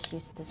let's just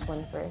use this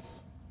one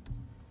first.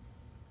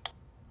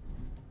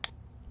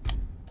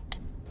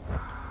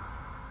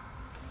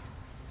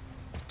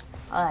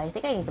 I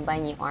think I need to buy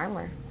new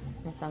armor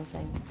or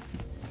something.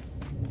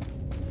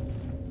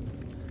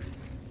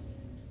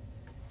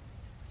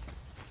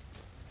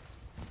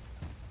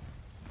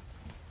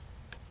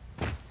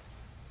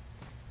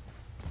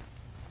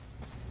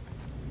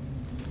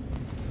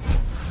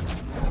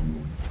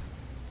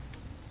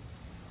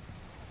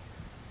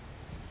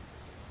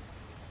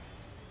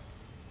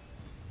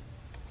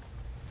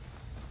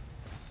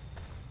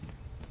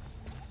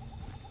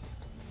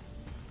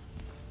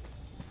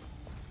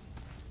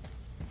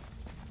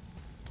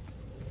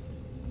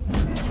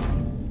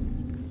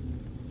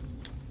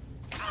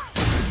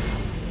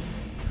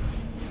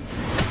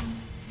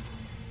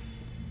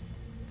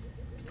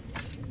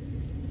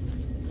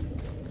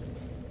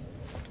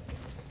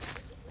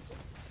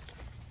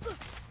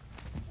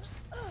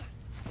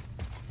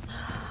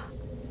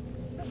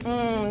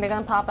 They're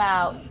gonna pop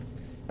out.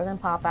 They're gonna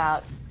pop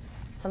out.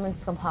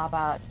 Someone's gonna pop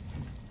out.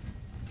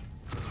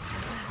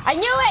 I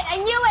knew it! I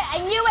knew it! I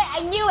knew it!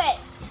 I knew it!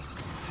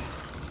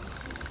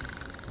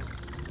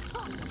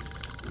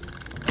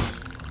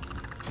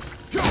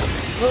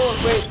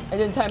 Oh, wait. I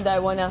didn't time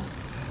that one now.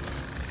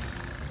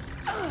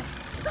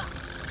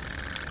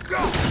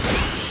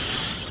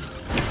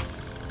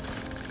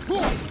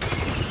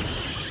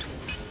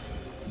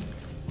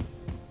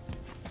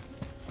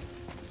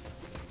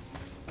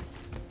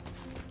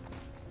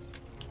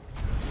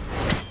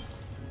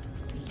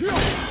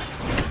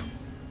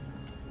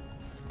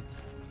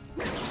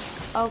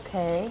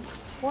 Okay.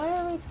 What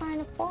are we trying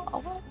to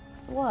fall?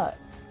 What?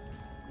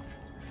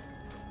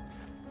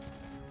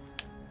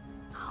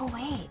 Oh,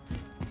 wait.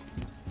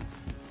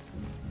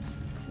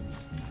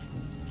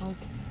 Okay.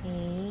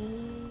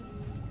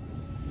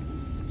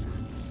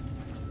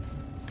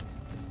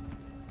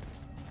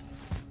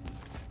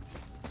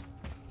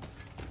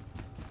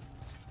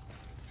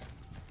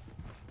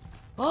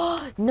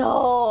 Oh,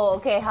 no!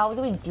 Okay, how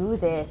do we do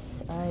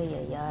this? Ay,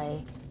 ay,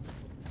 ay.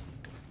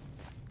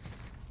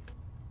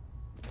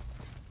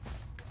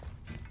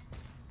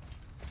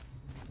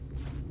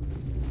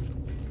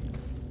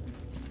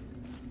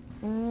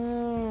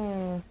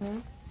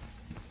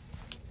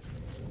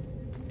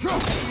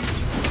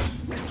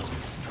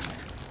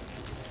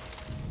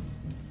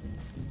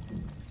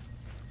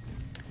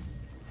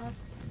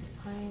 Just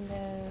kind of...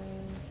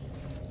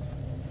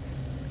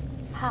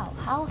 How?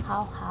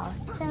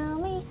 Tell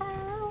me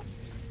how.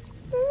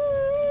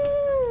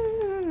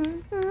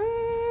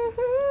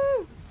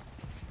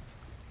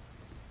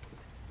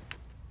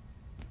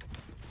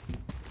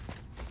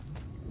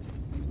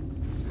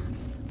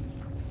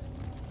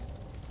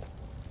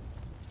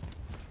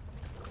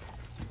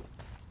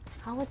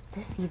 How would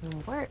this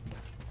even work?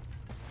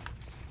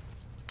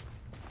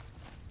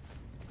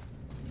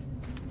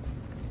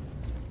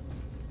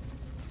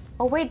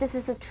 Oh wait, this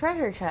is a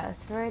treasure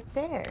chest right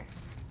there.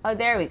 Oh,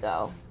 there we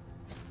go.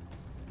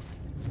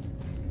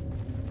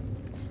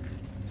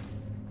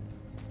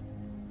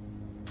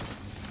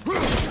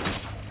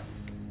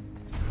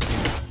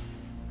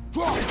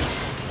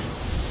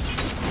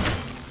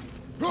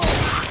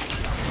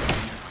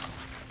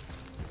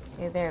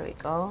 Okay, there we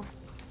go.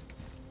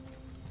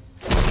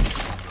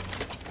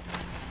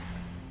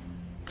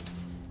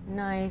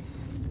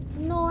 Nice.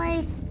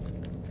 Nice.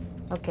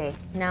 Okay,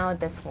 now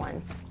this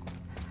one.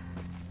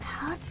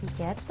 How do we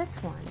get this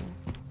one?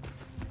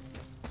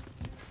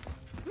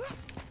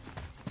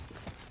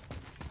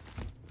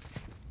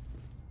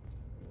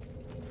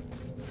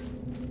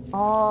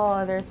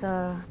 Oh, there's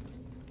a...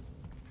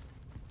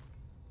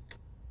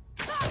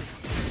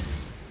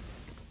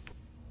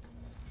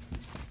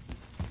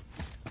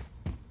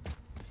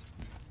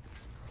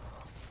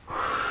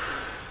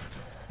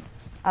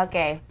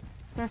 Okay.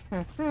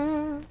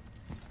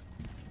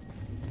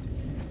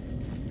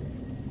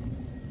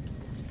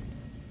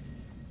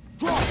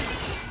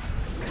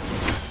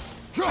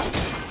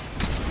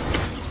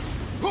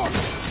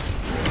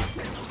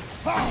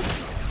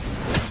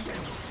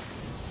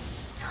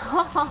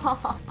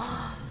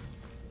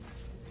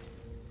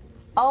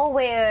 Oh,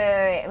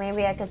 wait.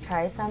 Maybe I could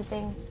try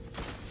something.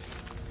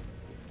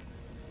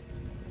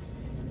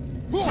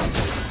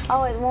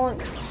 Oh, it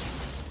won't...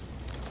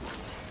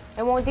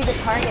 It won't do the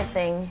target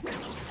thing.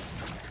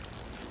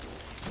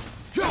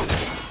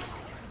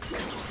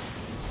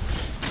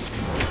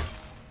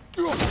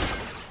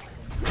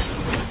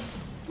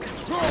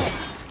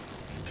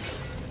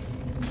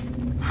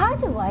 How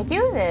do I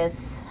do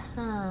this?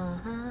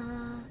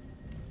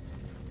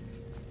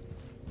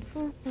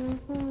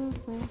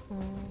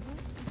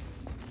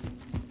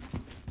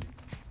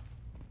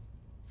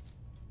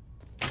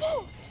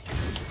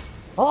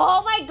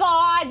 Oh my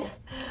god!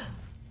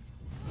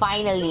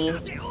 Finally.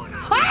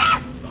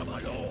 Ah!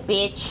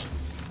 Bitch.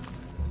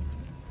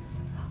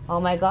 Oh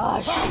my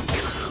gosh.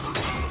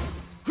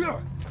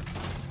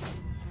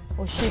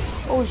 Oh shit.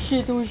 Oh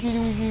shit. Oh shit.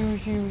 Oh shit. Oh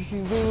shit. Oh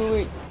shit.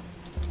 Wait.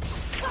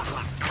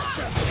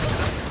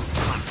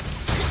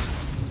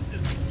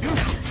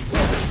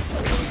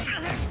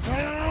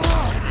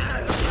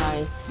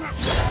 Nice.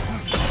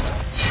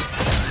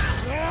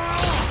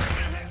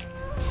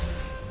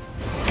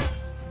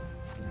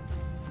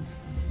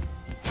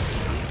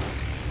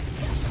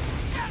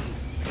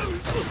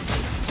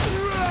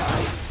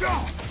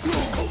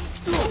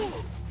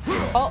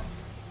 Oh.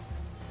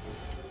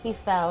 He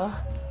fell.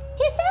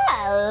 He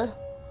fell!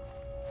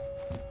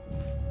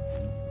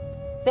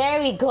 There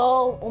we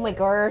go! Oh my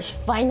gosh,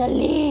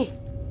 finally!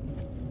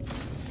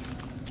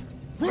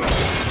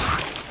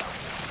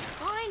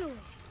 Finally!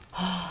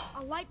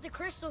 I'll light the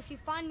crystal if you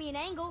find me an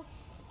angle.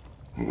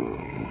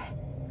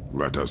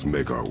 Let us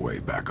make our way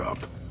back up.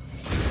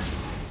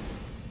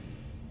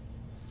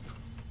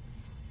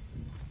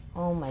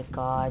 Oh my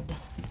god.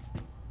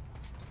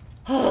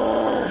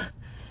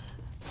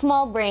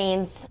 Small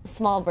brains.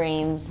 Small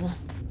brains.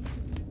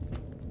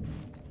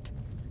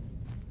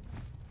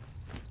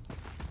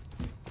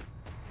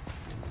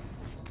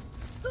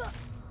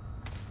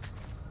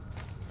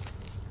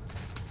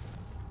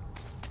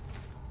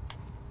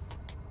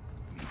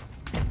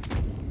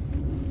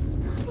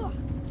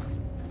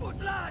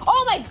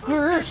 Oh my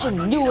gosh, I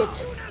knew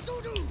it!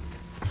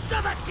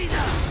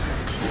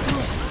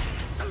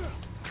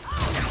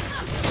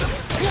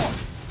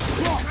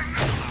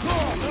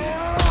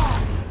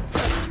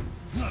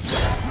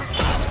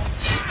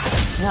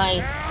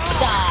 Nice.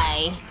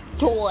 Die.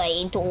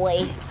 Die.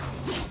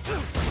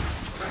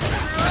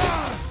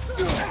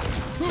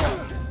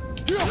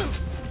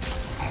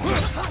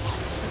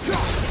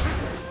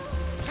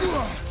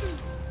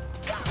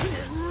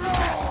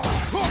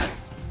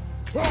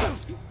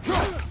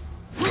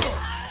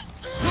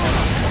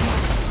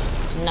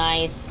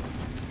 Nice.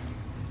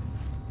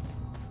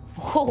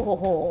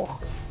 Oh,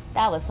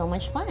 that was so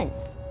much fun.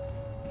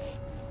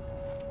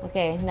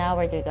 Okay, now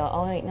where do we go?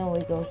 Oh wait, no,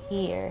 we go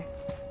here.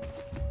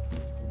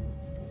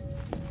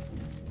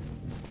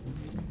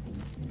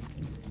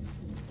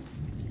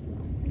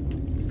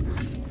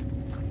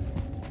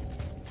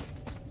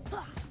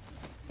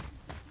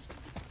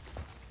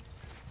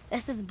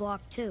 This is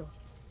block 2.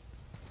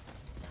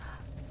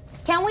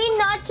 Can we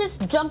not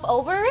just jump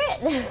over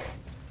it?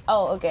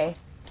 Oh, okay.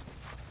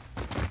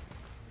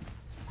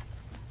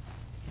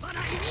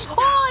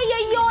 Oh,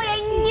 yeah, I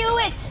knew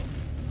it!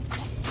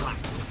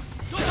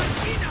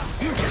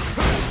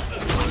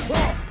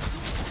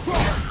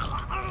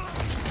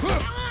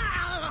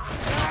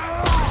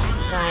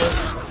 Nice.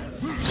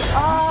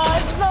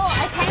 So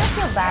I kind of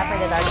feel bad for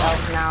the Dark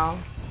Elves now.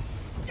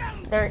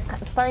 They're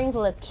starting to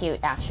look cute,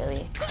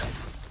 actually.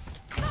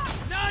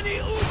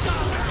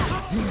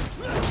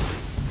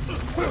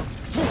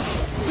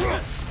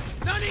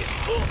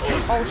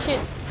 Oh shit.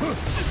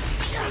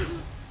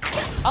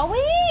 Oh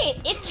wait,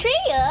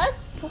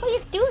 Atreus! Why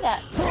you do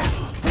that?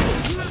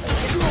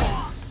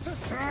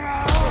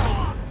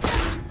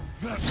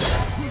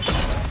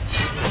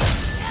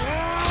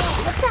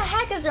 What the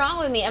heck is wrong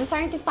with me? I'm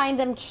starting to find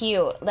them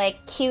cute.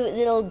 Like cute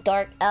little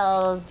dark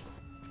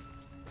elves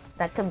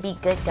that could be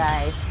good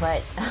guys,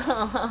 but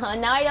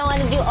now I don't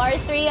want to do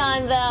R3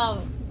 on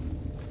them.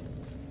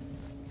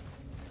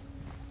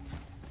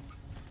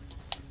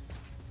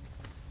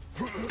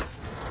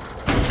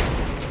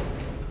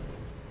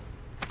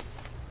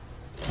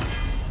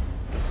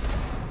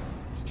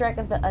 Strike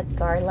of the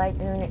Udgar, light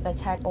runic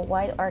attack, a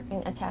wide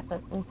arcing attack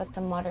that inflicts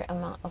a moderate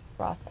amount of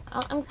frost.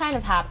 I'm kind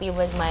of happy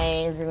with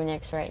my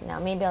runics right now.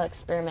 Maybe I'll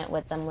experiment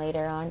with them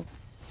later on.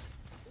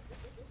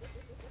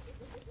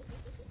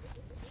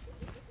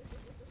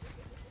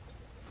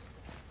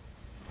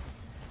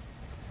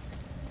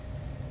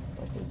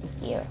 What did you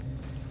hear?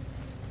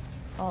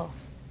 Oh.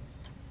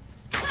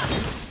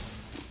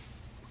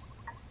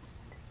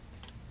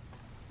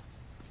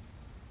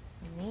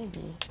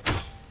 Maybe.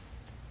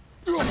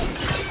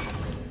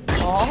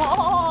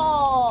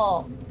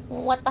 Oh,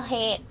 what the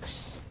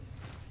hex?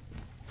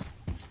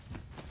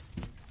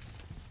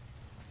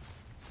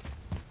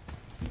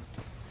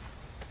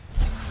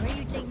 Where are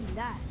you taking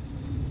that?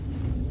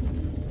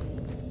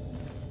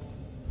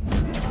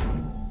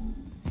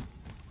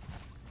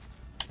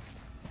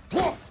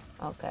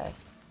 Okay.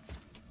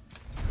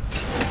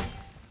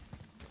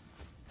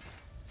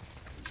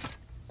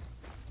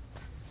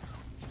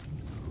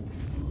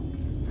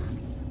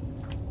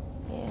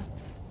 Yeah.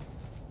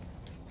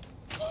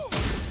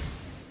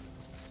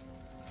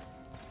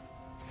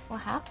 What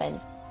happened?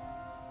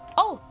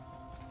 Oh!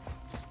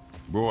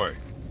 Boy,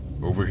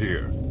 over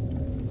here.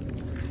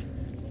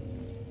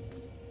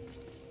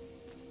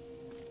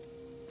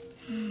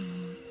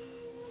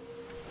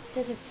 What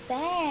does it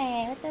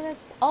say? What does it...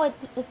 Oh,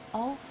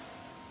 oh.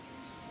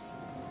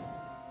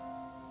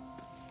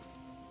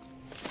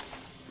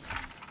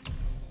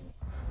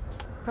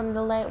 From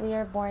the light we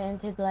are born,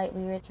 into the light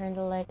we return.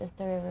 The light is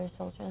the river,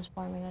 soul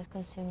transforming us,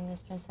 consuming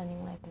us,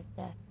 transcending life and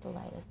death. The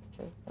light is the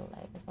truth. The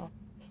light is all.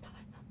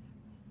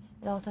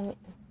 It also...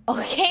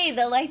 Okay,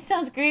 the light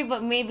sounds great,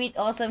 but maybe it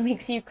also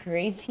makes you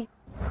crazy.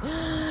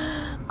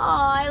 Oh,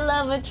 I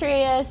love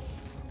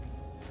Atreus.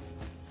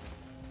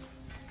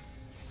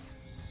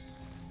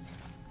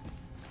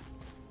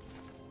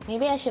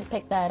 Maybe I should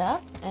pick that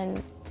up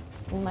and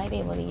we might be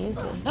able to use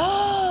it.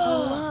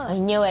 I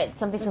knew it.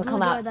 Something's gonna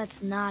come out.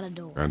 That's not a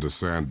door. And a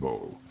sand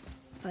bowl.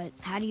 But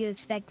how do you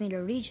expect me to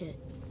reach it?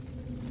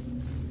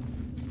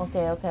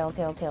 Okay.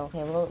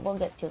 We'll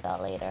get to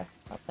that later.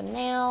 But for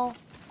now...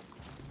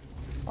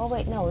 Oh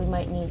wait, no, we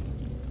might need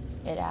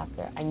it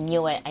after. I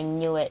knew it. We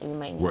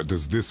might need... What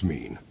does this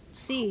mean?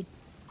 Seed.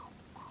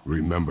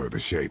 Remember the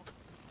shape.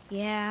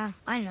 Yeah,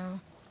 I know.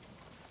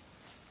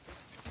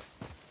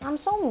 I'm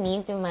so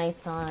mean to my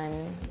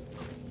son.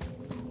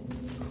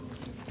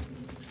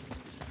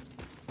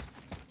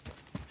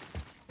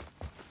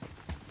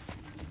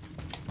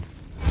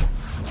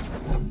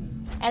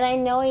 And I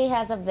know he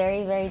has a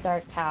very, very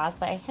dark past,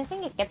 but I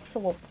think it gets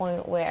to a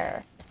point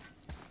where...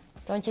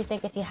 Don't you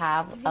think if you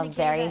have a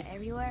very...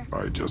 everywhere?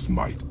 I just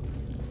might.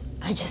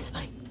 I just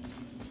might.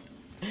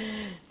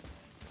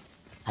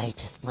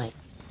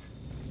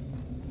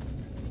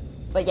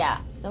 But yeah,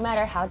 no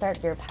matter how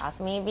dark your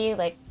past may be,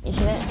 like, you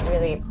shouldn't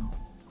really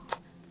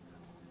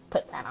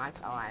put that on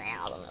someone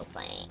else on the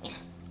thing.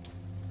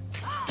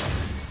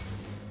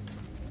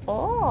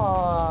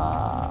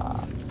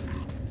 Oh.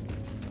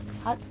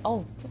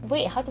 Oh,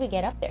 wait, how do we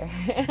get up there?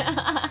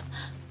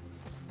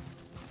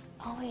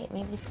 Oh wait,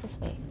 maybe it's this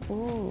way.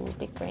 Ooh,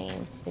 big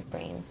brains, big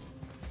brains.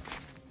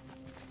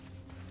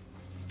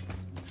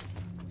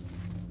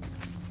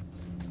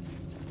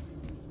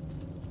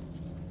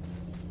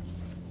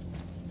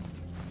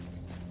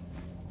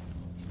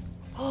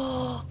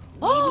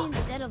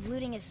 instead of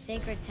looting a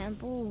sacred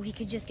temple, we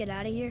could just get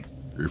out of here?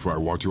 If I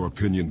want your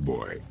opinion,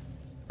 boy,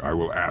 I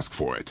will ask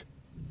for it.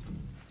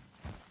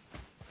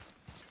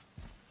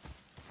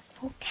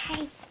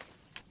 Okay.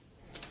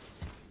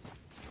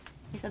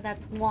 Okay, so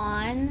that's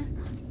one.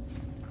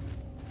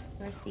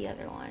 Where's the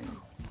other one?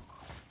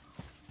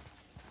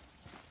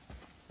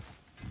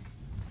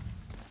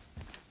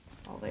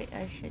 Oh wait,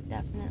 I should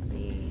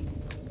definitely...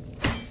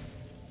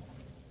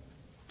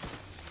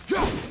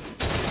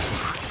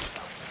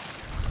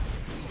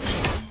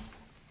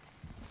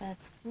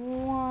 That's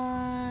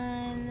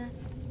one.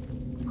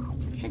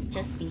 Should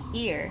just be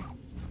here.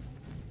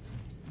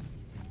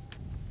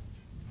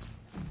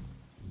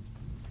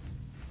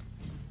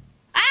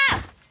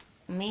 Ah!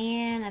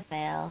 Man, I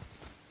fell.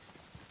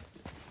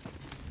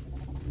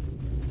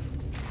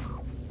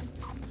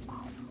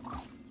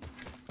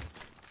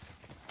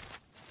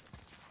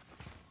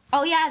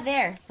 Oh yeah,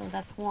 there. So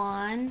that's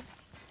one.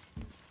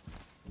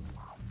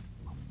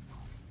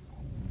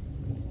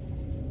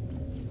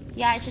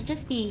 Yeah, it should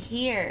just be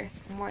here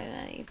more than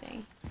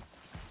anything.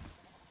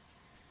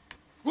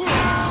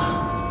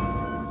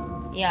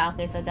 Yeah,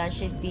 okay, so that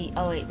should be...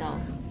 Oh wait, no.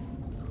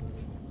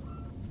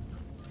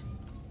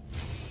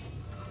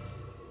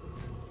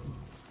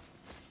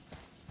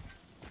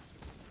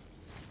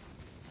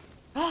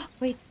 Oh,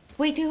 wait,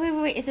 wait,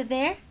 is it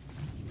there?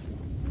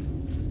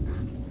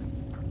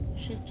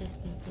 Should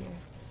just be here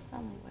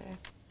somewhere.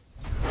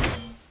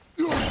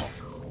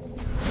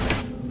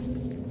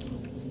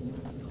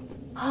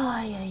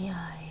 Ay, ay,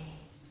 ay.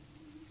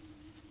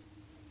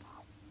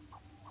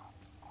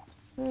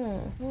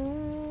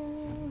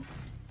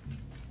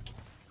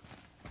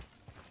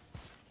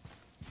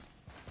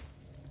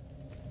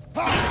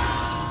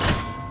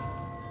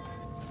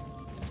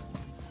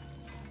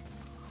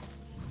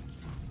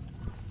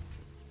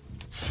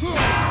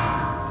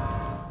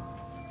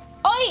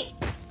 Oi!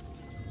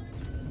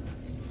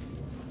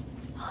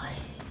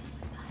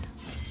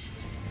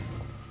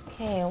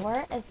 Okay,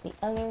 where is the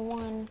other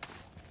one?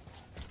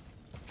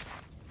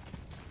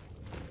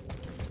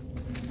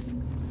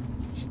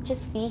 Should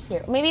just be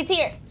here. Maybe it's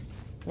here.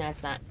 No,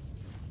 it's not.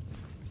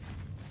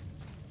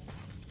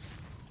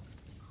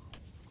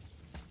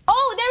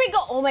 Oh, there we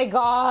go. Oh my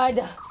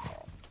god.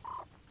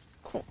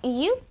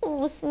 You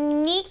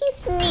sneaky,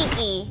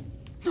 sneaky.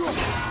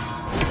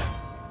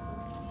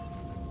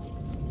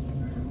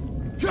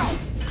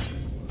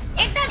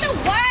 It doesn't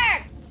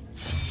work.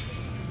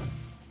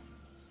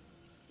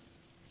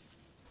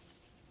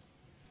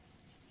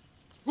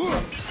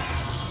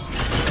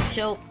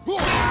 Joke.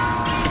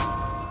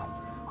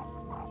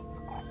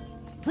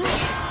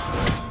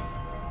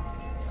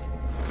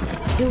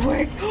 It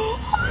worked.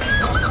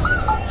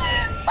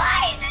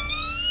 Finally!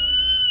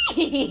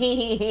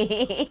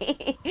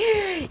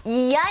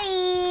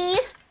 Yay!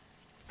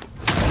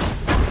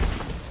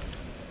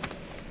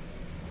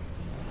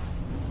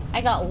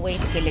 I got way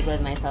too kilig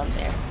with myself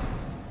there.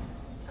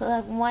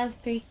 Collect 1 of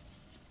 3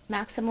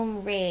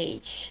 maximum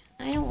rage.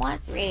 I don't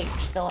want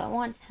rage though, I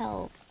want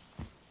health.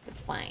 But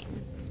fine.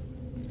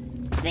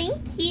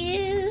 Thank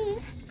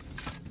you!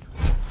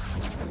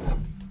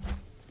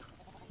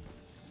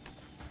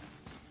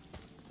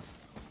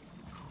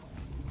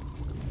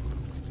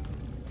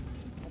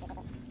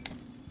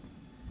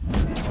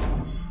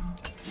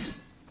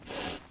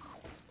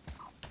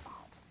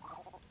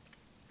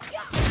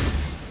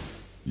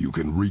 You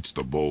can reach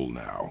the bowl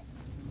now.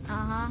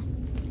 Uh-huh.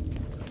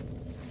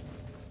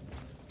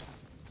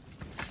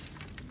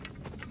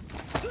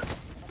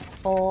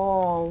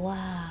 Oh,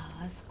 wow,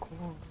 that's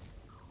cool.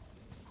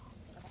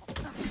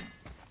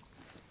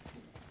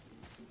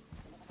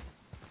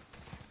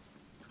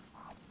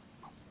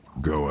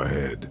 Go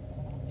ahead.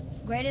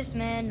 Greatest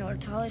man or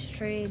tallest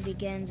tree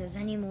begins as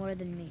any more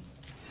than me.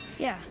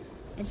 Yeah,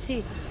 and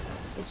see.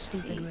 It's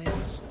stupid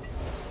rails.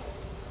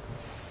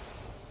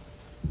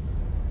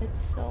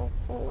 It's so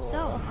cool.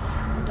 So,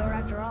 it's a door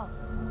after all.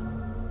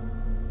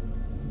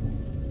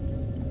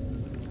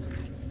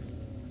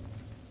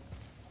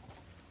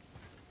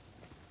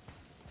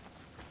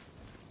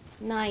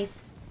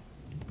 Nice.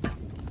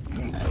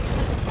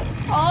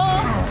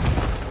 Oh!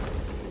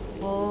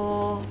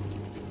 Oh.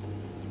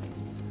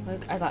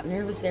 Like, I got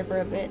nervous there for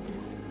a bit.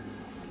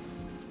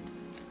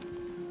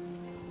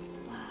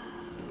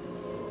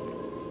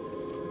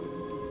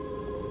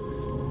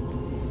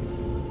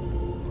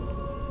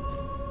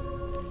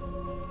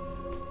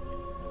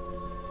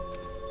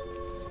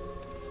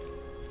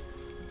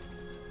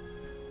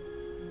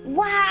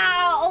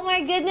 Wow! Oh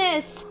my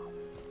goodness!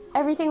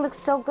 Everything looks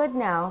so good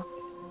now.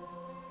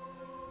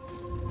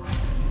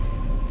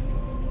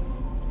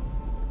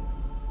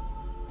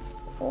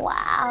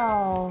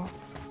 Wow!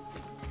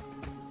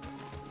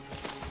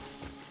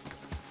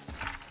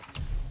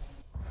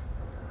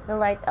 The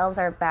Light Elves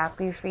are back.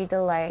 We freed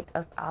the Light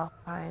of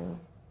Alfheim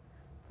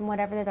from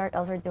whatever the Dark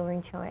Elves are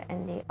doing to it,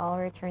 and they all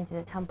return to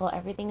the temple.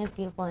 Everything is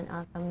beautiful in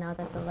Alfheim now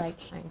that the light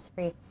shines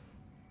free.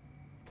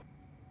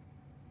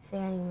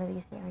 Saying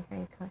release the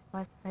arbitrary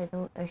cost.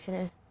 I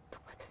shouldn't.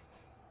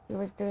 He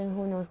was doing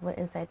who knows what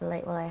inside the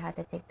light while I had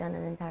to take down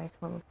an entire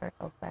swarm of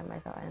Svartalfheim by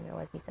myself. I don't care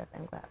what he says.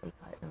 I'm glad we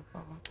got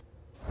involved.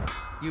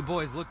 You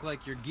boys look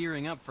like you're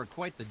gearing up for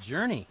quite the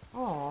journey.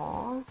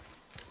 Aww.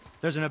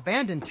 There's an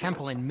abandoned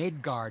temple in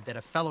Midgard that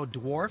a fellow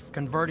dwarf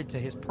converted to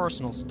his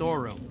personal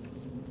storeroom.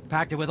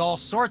 Packed it with all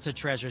sorts of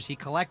treasures he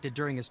collected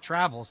during his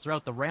travels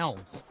throughout the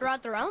realms.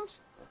 Throughout the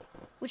realms?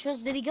 Which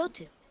ones did he go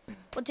to?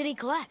 What did he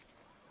collect?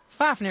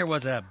 Fafnir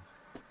was a,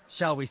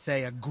 shall we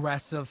say,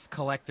 aggressive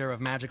collector of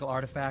magical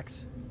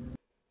artifacts.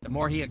 The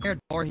more he acquired,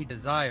 the more he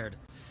desired.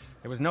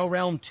 There was no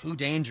realm too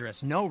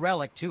dangerous, no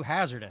relic too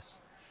hazardous.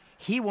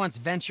 He once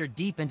ventured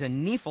deep into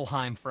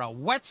Niflheim for a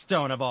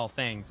whetstone of all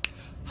things.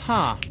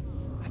 Huh.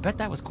 I bet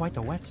that was quite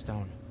the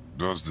whetstone.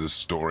 Does this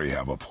story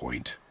have a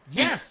point?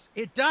 Yes,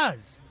 it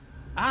does.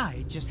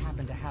 I just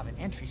happen to have an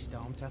entry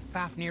stone to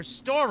Fafnir's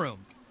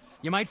storeroom.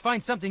 You might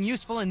find something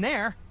useful in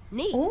there.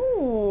 Neat.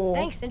 Ooh.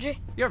 Thanks, Sindri.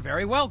 You're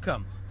very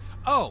welcome.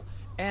 Oh,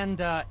 and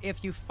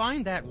if you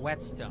find that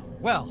whetstone,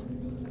 well,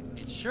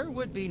 it sure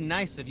would be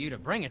nice of you to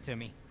bring it to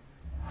me.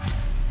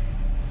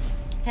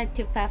 Head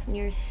to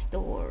Fafnir's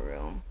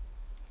storeroom.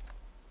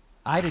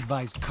 I'd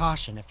advise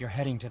caution if you're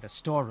heading to the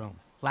storeroom.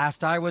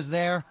 Last I was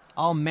there,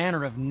 all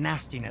manner of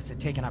nastiness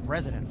had taken up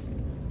residence.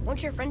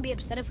 Won't your friend be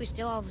upset if we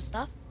steal all of his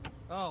stuff?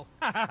 Oh,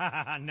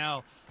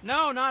 no.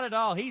 No, not at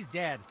all. He's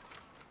dead.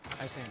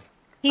 I think.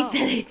 He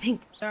said, I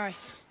think. Sorry.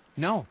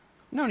 No.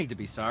 No need to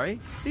be sorry.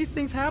 These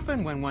things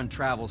happen when one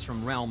travels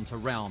from realm to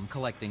realm,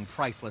 collecting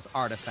priceless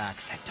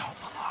artifacts that don't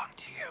belong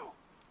to you.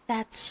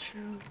 That's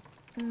true.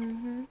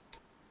 Mm-hmm.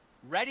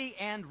 Ready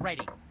and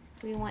ready.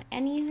 Do we want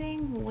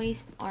anything?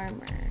 Waste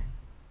armor.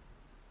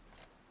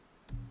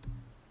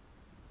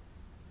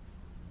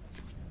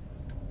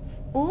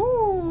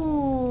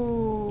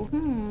 Ooh.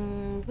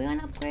 We want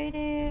to upgrade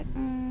it.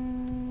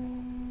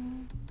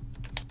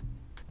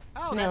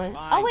 Oh, No. that's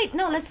fine. Oh wait,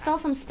 no. Let's sell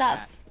some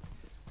stuff.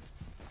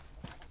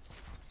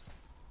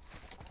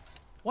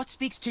 What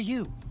speaks to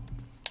you?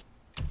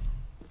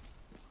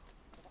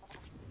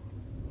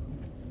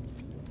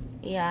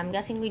 Yeah, I'm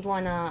guessing we'd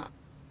wanna.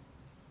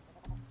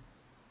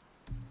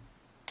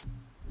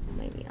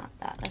 Maybe not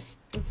that. Let's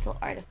sell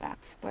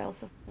artifacts.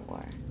 Spoils of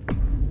war.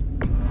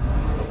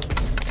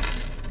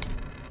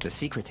 The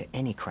secret to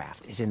any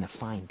craft is in the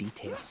fine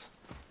details.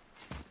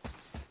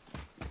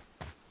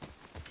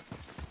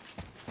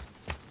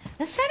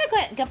 Let's try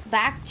to get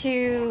back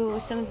to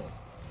some.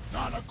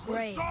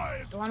 Great.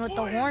 The one with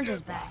the horns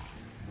is back.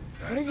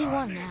 What does he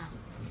want now?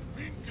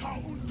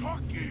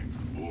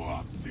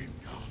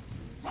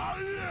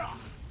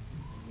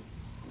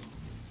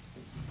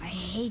 I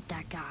hate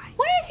that guy.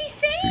 What is he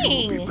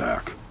saying? He'll be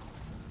back.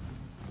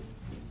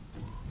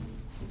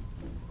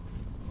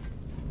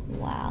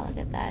 Wow, look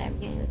at that.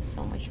 Everything looks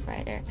so much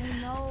brighter.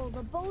 No,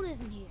 the boat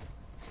isn't here.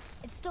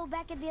 It's still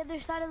back at the other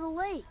side of the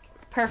lake.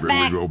 Perfect.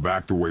 Then we go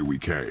back the way we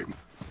came.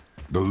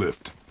 The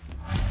lift.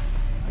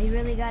 We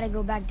really gotta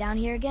go back down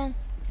here again?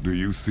 Do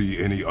you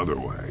see any other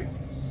way?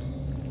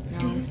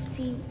 Do you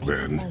see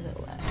Then. another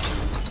way?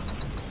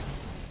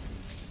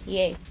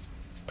 Yay.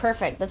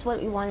 Perfect. That's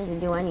what we wanted to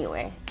do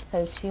anyway.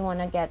 Because we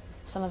want to get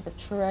some of the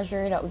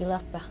treasure that we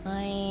left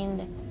behind.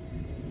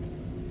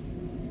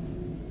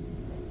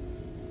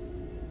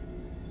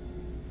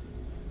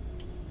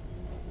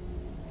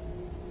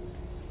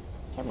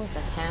 Can't move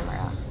the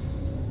camera.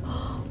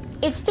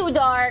 It's too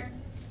dark.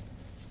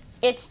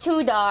 It's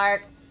too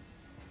dark.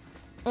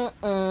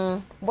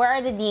 Where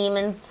are the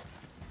demons?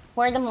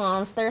 Where are the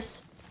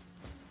monsters?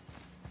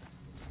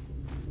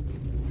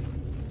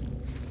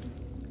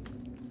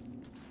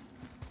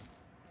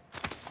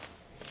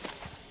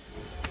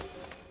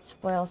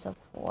 Spoils of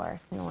war.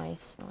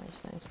 Noise.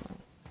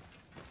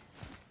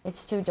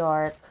 It's too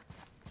dark.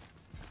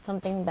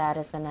 Something bad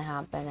is gonna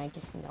happen. I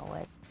just know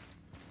it.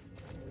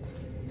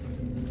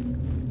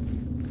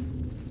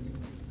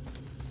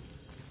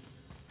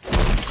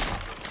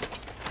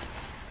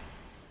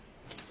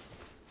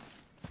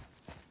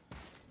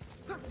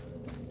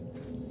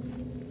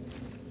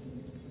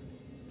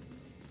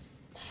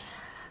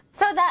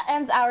 So that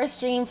ends our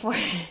stream for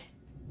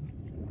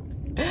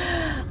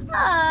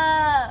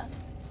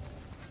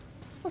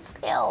I'm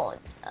scared.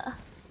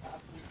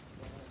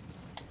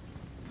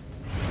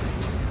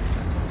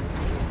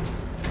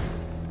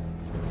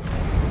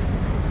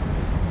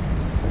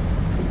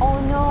 Oh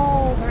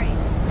no! Great.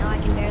 Now I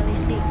can barely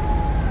see.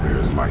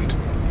 There's light.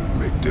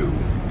 Make do.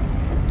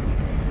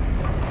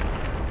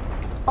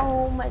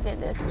 Oh my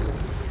goodness.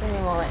 Give me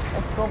a moment.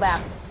 Let's go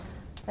back.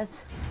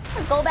 Let's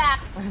go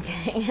back.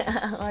 Okay.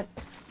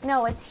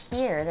 No, it's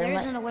here. There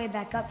isn't a way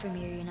back up from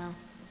here, you know.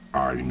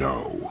 I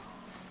know.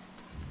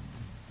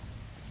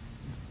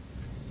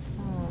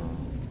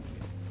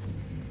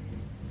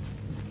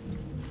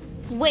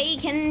 We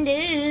can do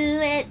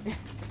it.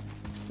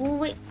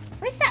 Wait,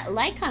 where's that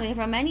light coming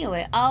from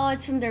anyway? Oh,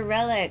 it's from the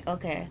relic.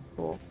 Okay,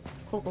 cool.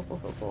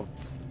 Cool.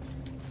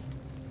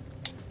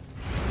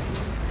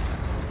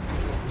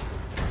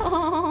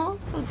 Oh,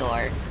 so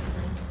dark.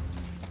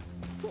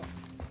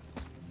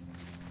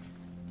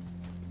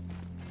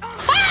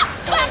 Ah!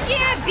 Fuck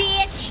you,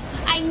 bitch!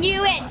 I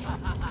knew it!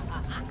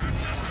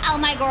 Oh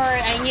my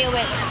god, I knew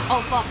it.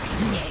 Oh fuck.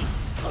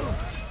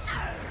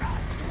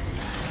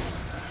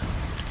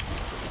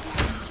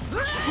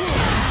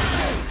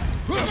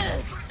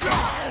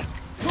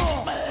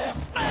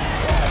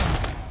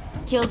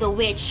 Kill the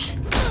witch.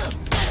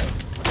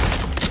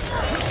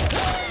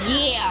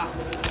 Yeah!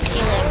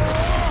 Kill him.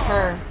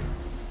 Her.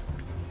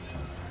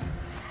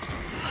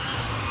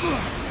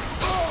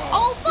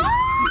 Oh fuck!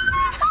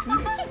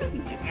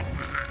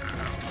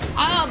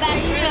 Oh, bad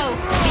you,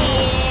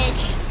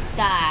 bitch!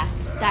 Die.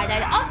 Die, die,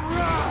 die. Oh!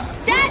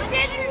 That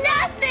did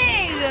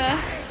nothing!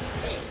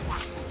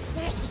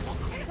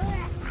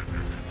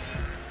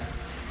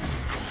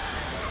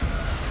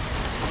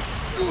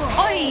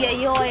 Oi,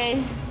 oi,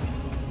 oi.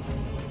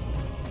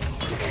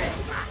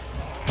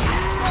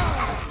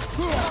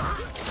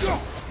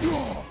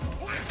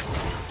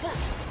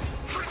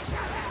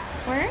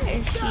 Where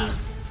is she?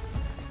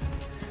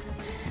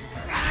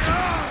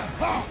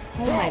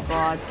 Oh my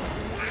god.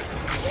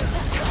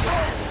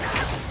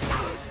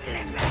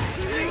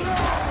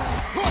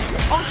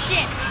 Oh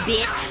shit,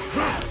 bitch.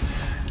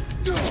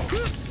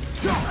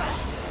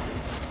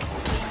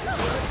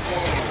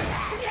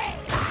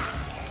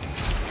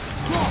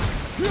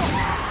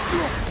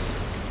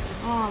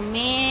 Oh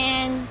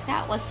man,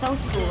 that was so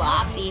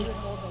sloppy.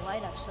 Hold the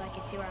light up so I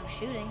can see where I'm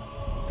shooting.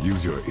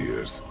 Use your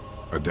ears.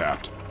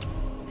 Adapt.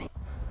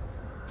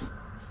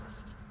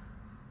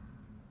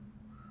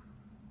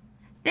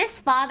 This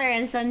father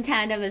and son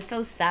tandem is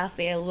so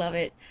sassy, I love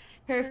it.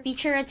 Her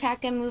feature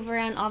attack can move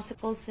around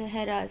obstacles to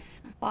hit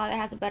us. Father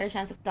has a better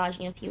chance of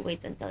dodging if he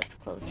waits until it's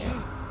closer.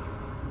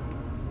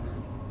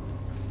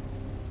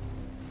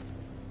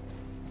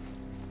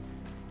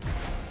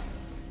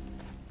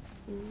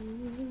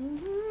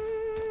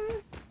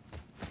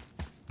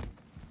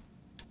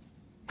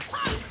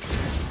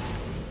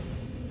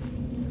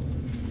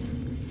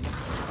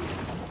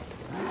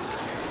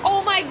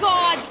 Oh my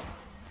god!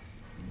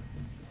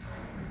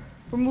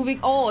 We're moving.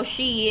 Oh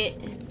shit.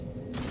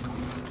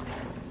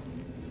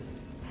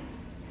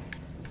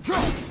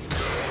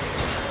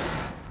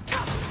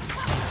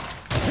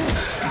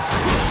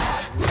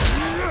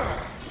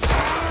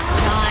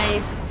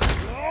 Nice.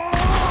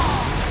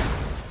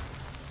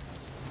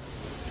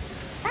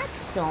 That's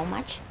so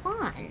much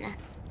fun.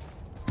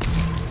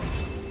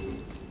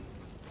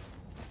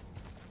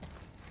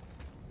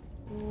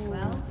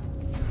 Well,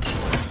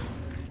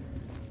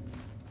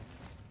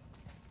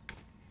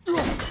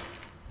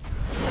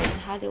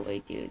 how do we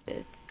do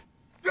this?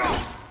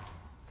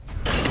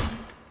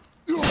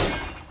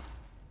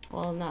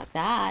 Well, not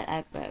that,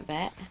 I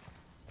bet.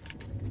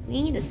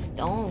 We need a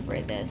stone for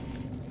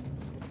this.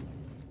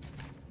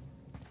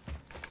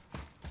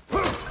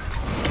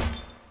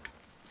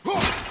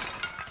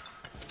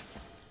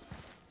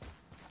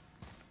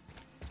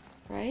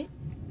 Right?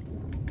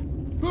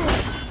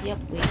 Yep,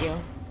 we do.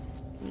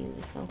 We need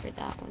a stone for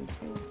that one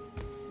too.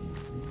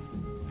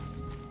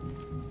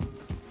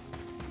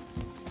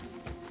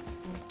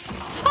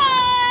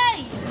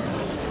 Hi!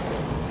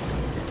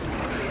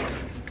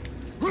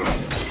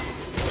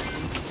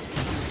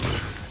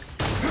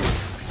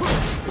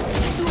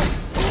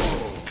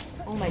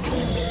 Oh my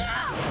goodness.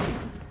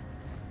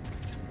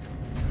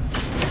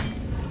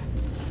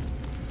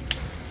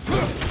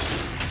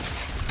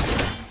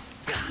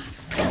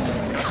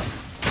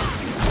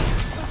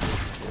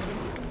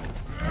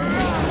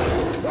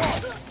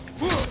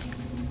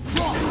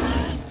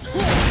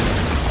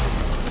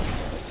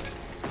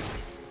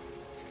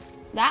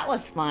 That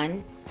was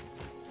fun.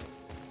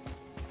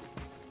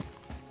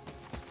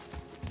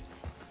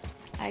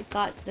 I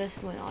got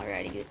this one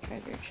already, the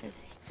treasure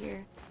chest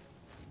here.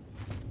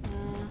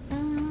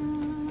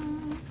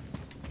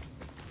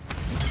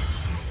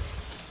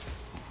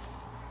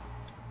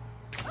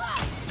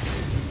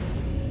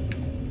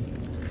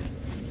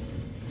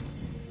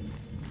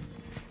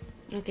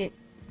 Okay.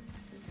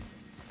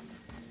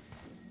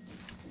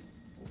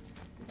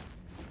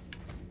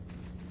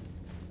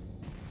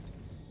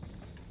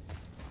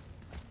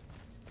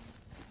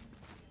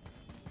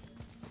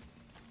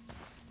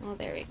 Oh,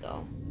 there we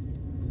go.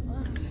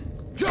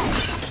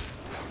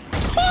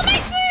 Oh my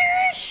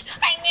gosh!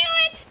 I knew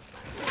it!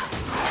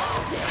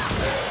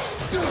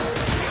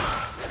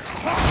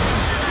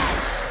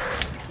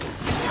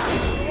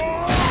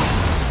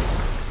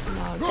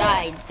 No,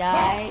 die,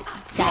 die,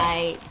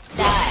 die,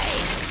 die.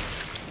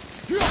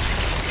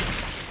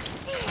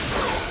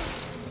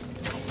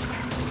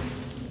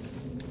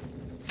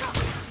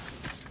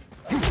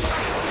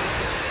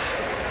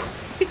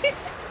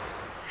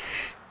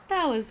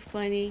 That was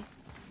funny.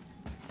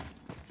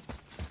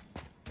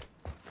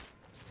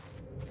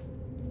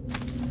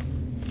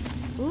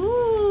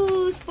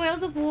 Ooh,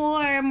 spoils of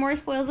war. More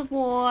spoils of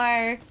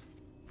war.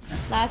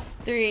 Last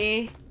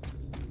 3.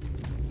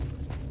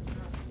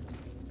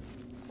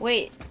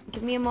 Wait,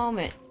 give me a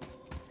moment.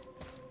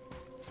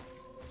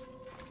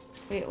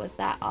 Wait, was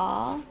that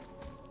all?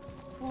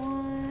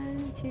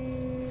 1,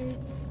 2.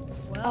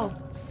 well.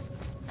 Oh.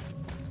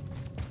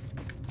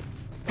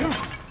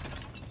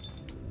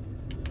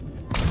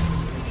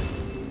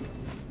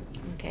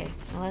 Okay,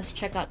 now Let's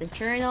check out the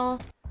journal.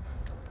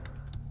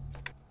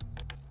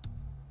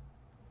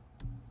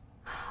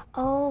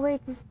 Oh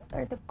wait, these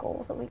are the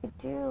goals that we could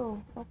do.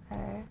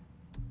 Okay.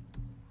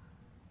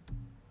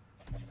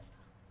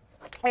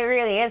 It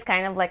really is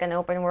kind of like an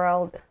open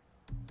world.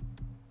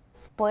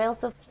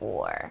 Spoils of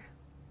War.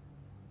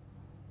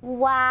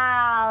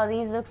 Wow,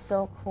 these look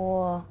so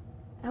cool.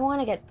 I want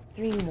to get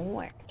 3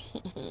 more.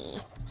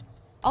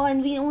 Oh,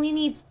 and we only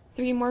need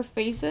 3 more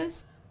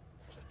faces.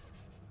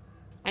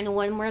 And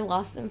 1 more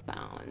lost and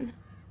found.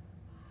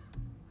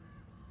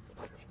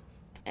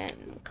 And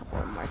a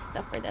couple more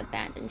stuff for the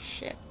abandoned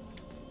ship.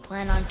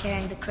 Plan on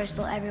carrying the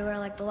crystal everywhere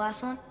like the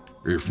last one?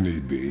 If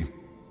need be.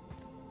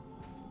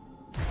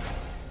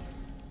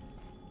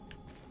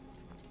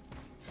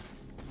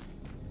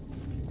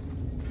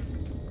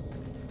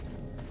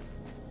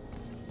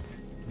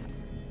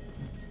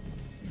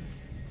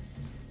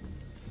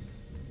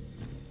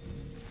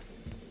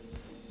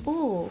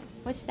 Ooh,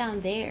 what's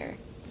down there?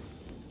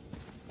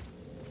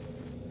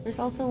 There's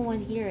also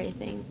one here, I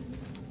think.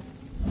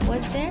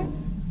 Was there?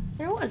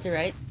 There was,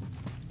 right?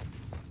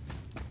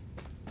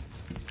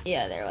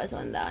 Yeah, there was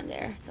one down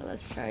there. So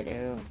let's try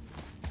to...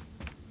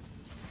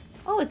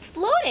 Oh, it's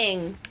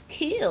floating!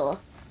 Cool.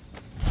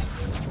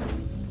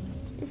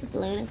 It's a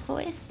floating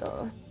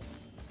crystal.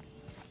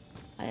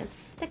 Let's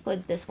stick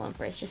with this one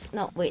first. Just...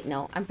 No, wait,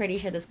 no. I'm pretty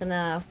sure that's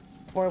gonna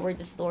forward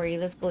the story.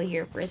 Let's go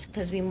here first,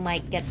 because we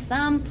might get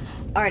some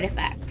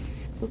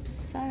artifacts. Oops,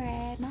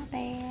 sorry. My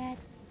bad.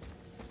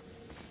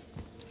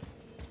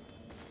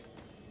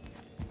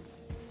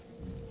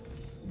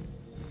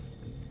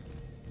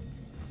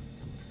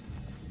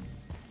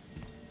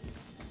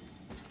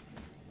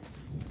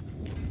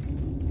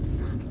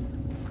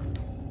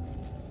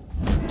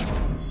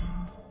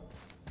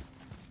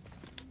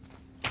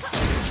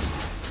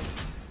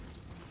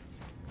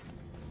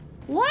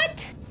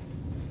 What?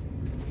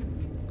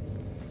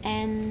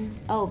 And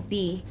oh,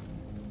 B.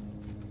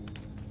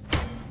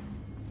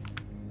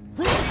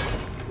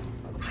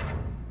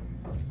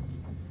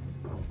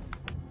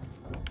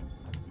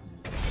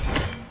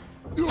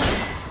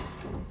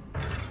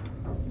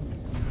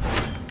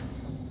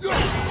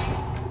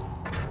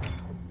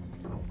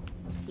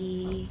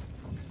 E.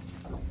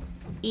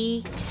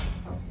 E.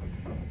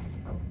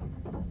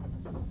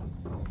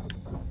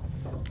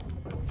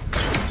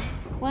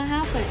 What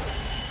happened?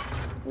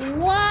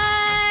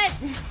 What?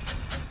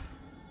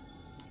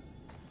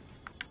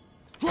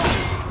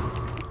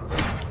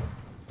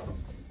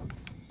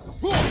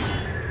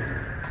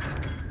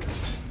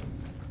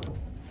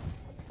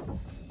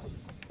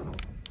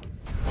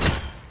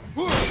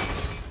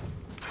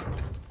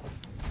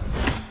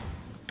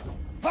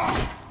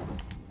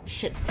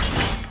 Shit.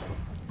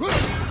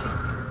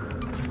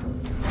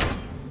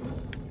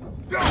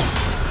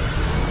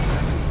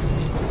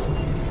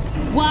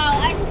 Wow,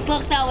 I just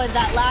lucked out with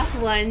that last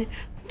one.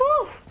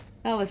 Whew,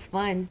 that was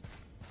fun.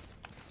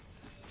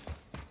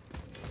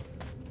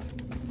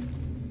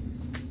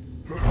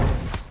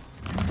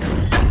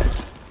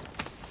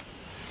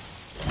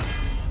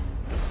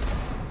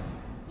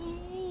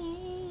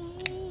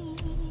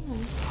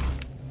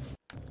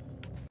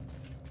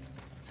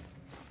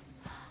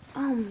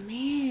 Oh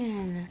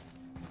man.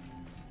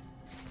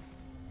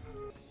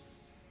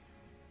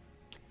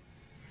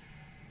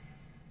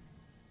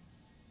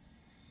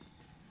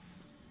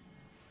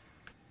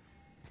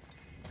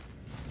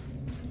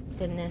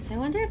 Goodness, I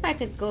wonder if I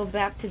could go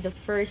back to the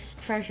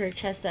first treasure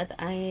chest that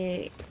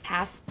I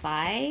passed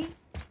by.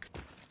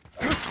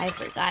 I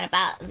forgot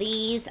about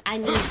these. I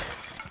need...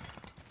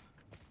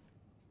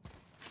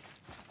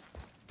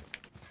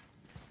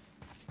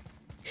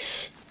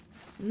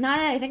 Now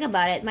that I think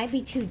about it, it might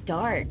be too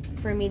dark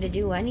for me to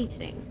do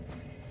anything.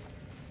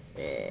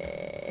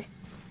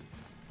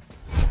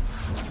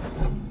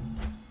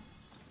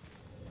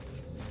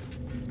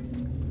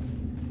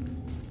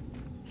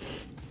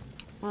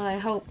 Well, I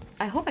hope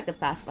I could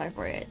pass by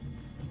for it.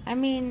 I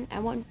mean,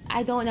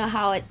 I don't know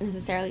how it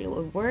necessarily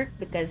would work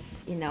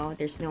because, you know,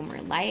 there's no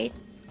more light,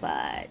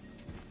 but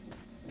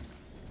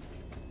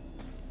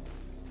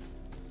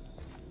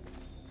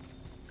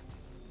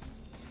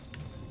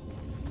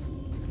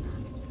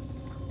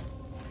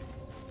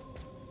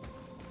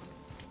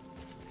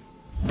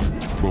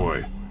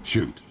Boy,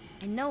 shoot.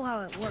 I know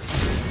how it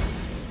works.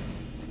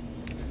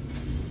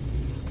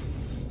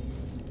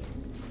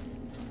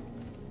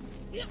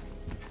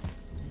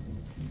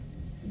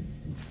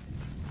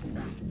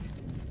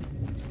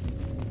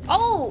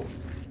 oh!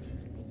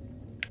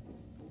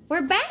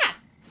 We're back!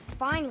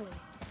 Finally.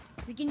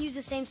 We can use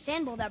the same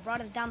sand bowl that brought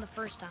us down the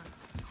first time.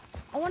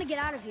 I want to get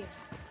out of here.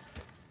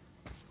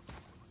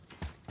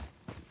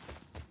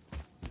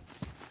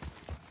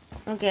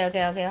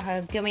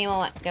 Okay. Give me a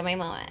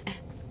moment.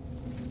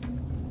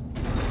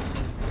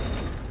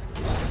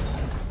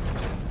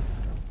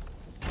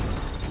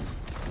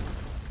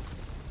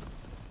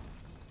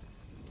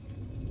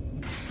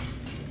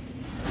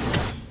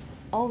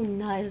 Oh,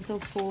 nice, so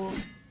cool.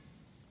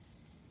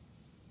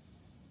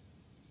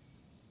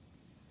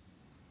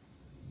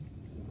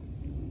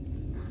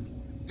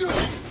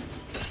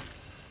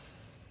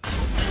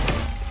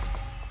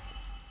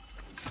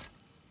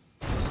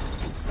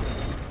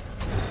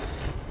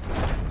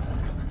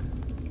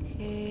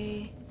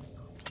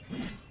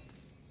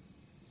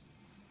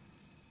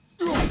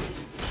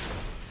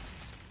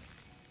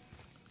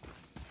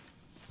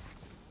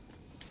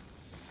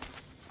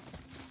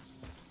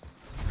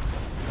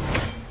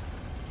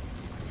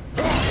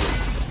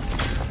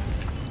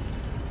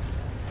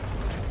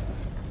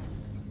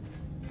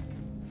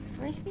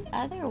 Where's the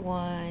other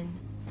one?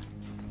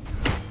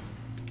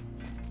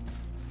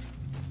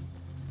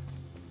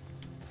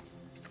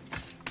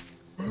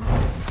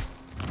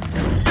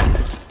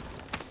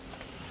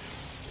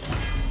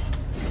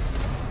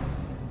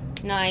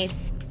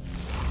 Nice.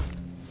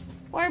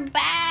 We're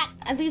back!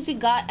 At least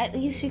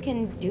we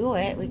can do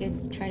it. We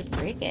can try to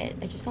break it.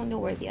 I just don't know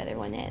where the other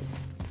one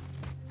is.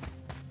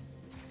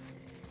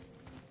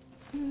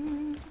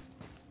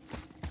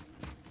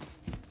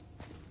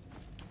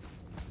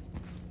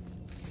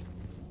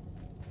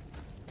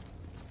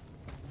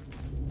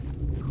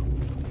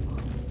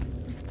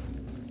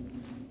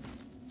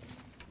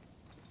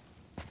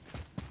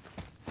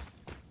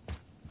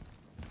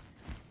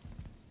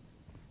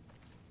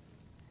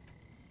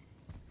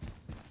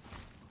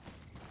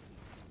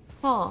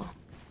 Huh.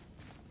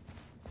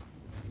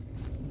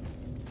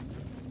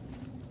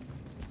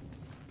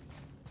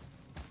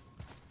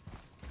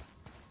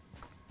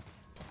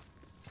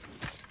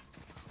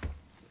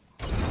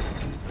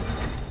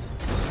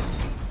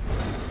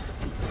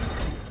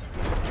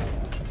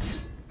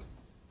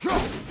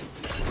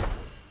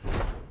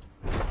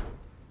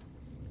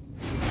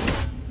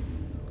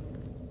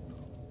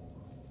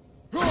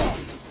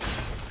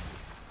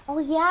 Oh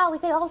yeah, we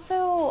could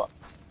also...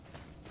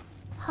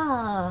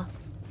 Huh.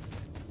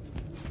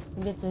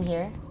 Maybe it's in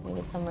here.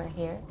 Maybe it's somewhere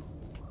here.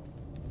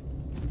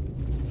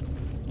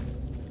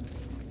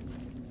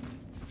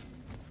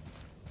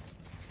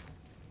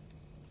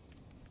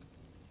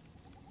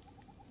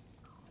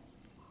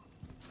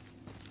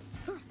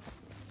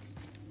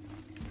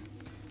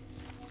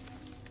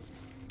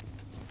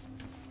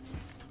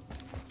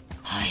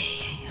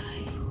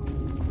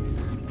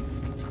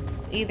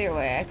 Either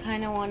way, I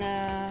kind of want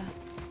to...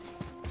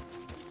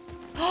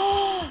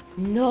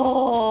 No!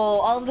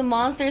 All of the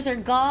monsters are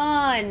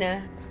gone!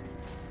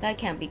 That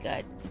can't be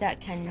good. That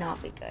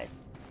cannot be good.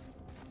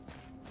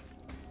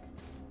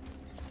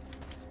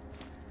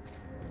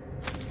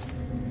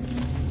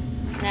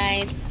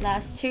 Nice.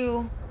 Last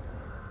two.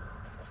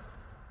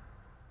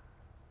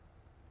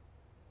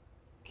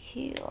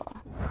 Cool.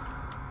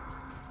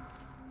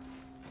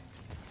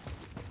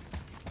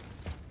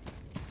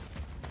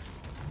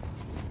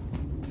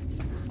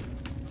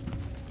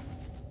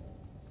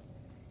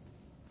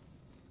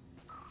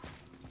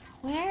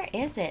 Where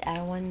is it,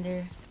 I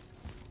wonder?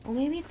 Well,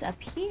 maybe it's up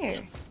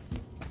here.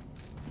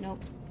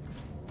 Nope.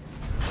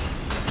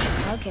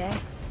 Okay.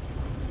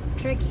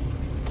 Tricky.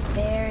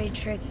 Very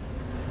tricky.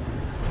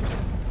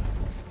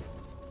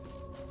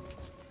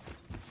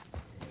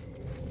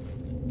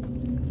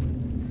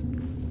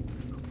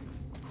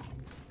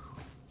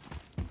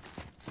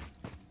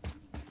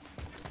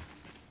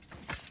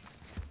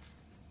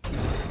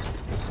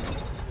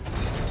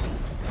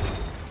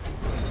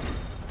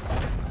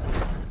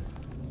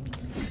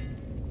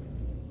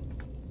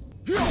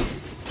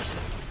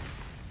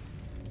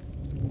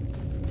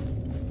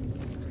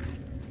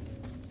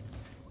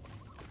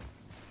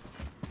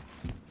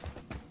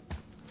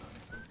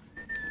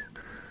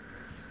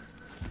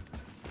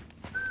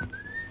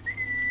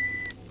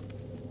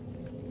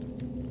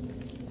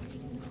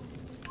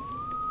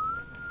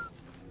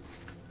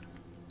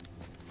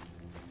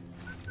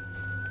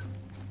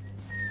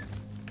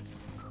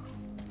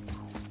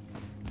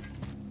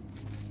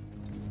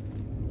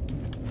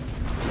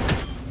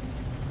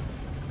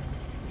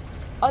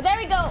 Oh, there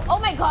we go. Oh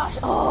my gosh.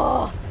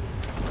 Oh.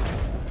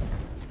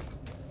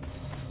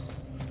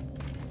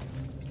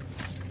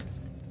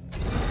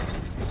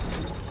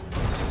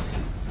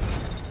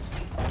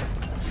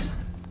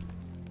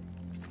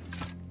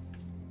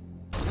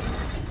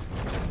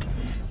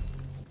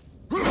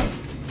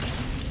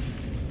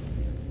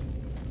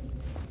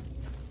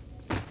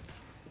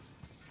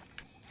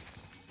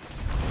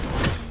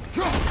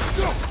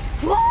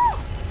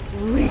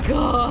 We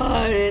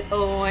got it.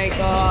 Oh my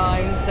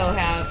god. I'm so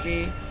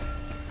happy.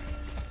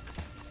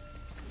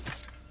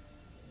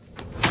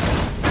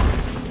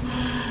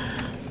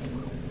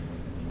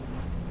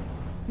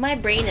 My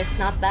brain is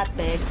not that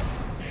big.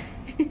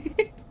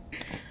 I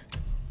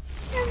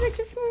have such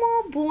a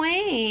small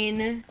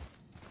brain.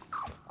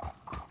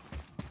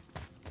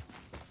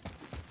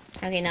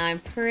 Okay, now I'm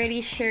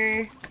pretty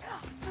sure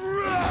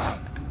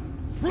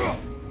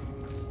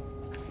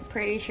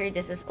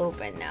this is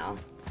open now.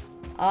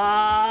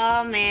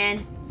 Oh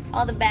man,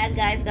 all the bad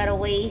guys got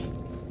away.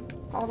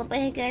 All the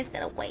bad guys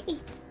got away.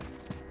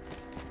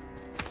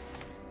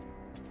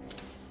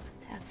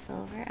 Attack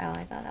silver. Oh,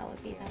 I thought that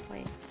would be that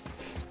way.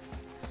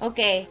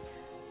 Okay,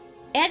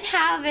 it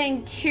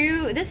having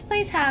this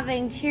place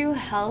having 2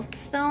 health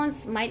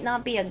stones might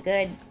not be a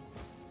good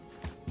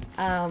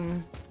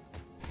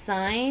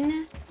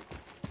sign,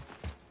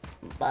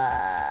 but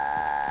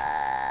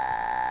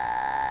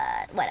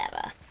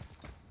whatever.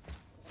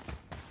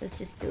 Let's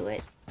just do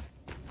it.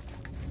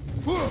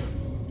 Oh,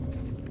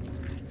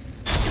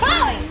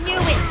 I knew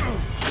it!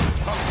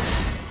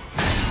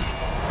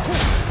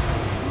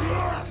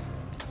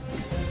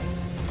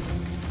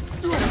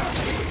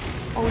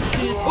 Oh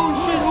shit, oh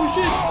shit, oh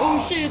shit, oh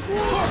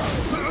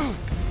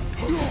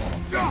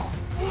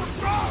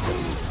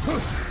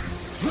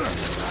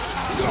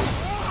shit!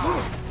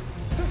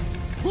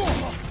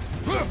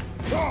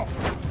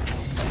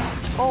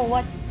 Oh,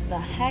 what the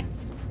heck?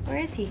 Where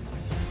is he?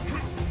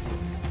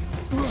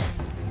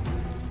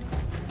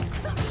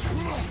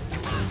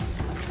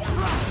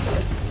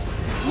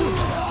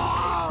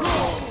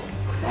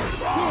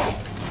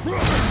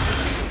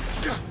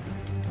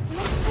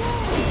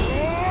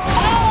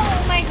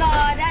 Oh my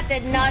god, that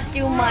did not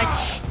do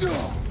much.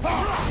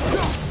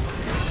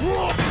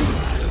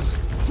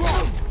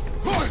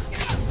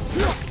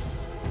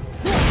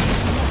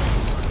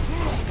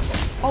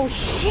 Oh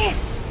shit!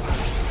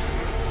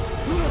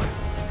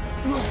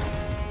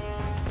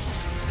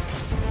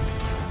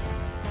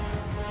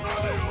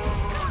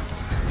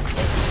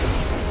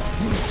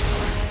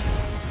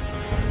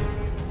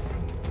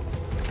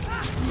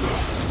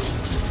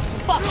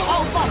 Fuck!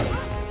 Oh fuck!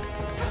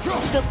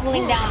 Still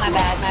cooling down, my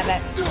bad, my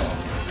bad.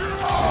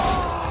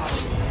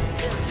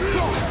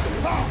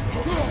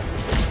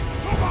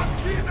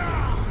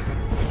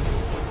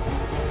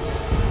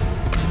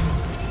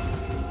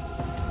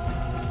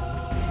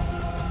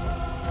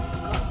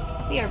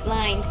 We are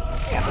blind.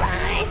 We are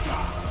blind.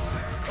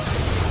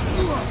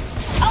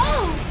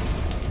 Oh!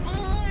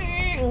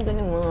 I'm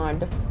getting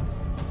mad.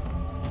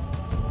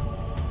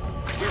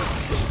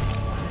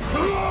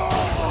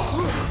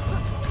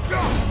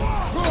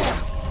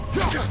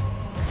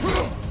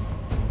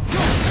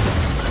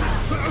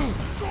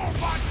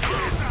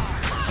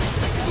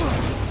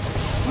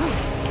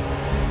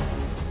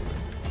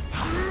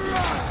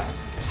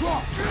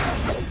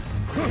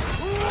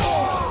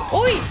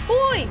 Oi!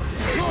 Oi!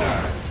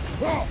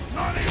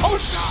 Oh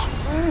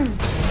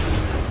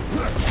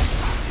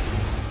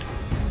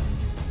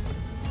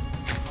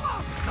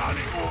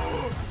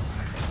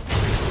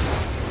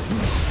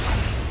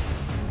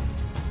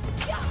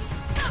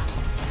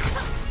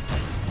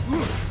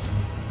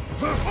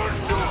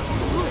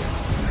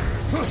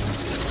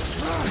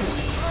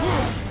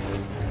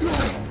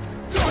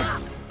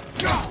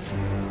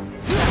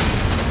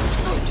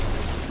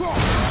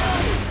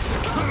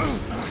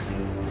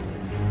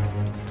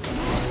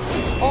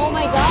Oh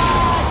my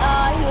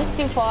god! He was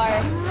too far.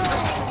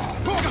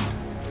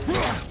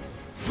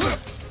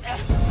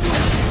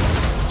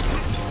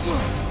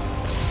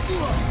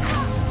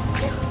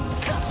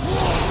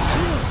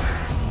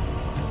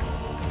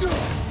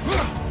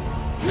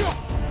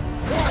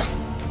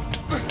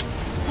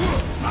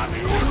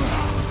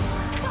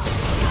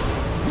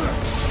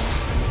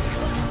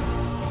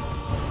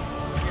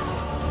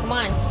 Come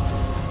on.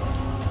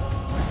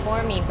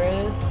 For me,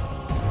 bro.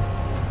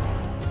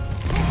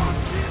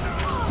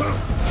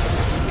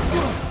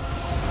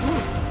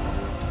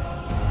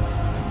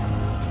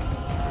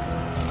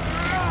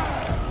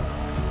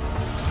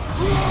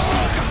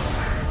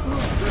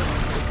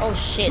 Oh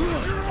shit.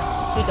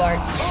 Too dark.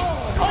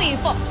 Oh, you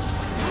fuck.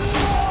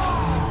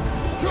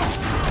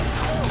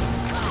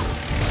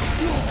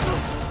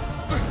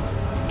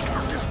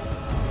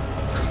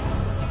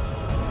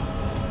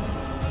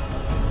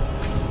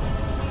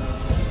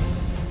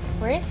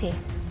 Where is he?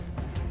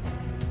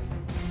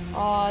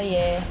 Oh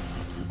yeah.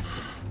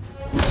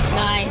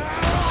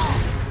 Nice.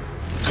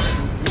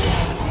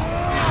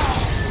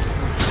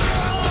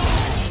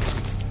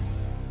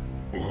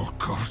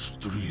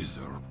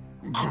 Orkestrider,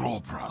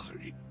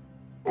 gråprater,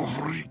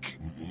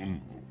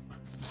 vriking,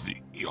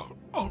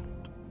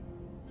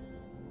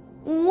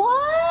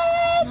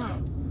 What? No,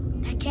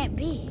 that can't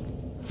be.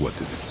 What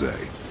did it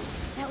say?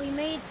 That we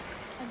made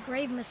a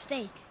grave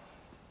mistake.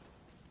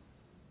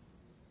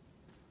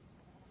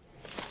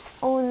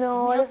 Oh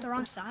no. We helped the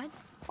wrong side?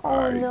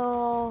 Oh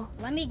no.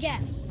 Let me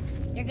guess.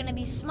 You're gonna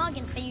be smug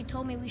and say you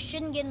told me we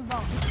shouldn't get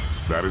involved.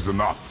 That is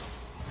enough.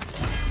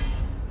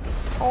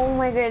 Oh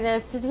my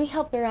goodness. Did we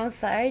help the wrong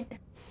side?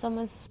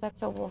 Summon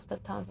spectral wolf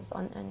that pounces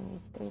on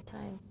enemies 3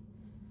 times.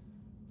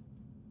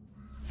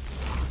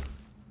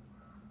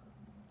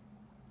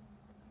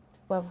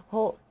 Well,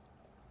 hold.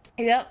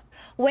 Yep.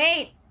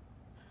 Wait.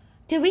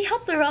 Did we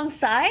help the wrong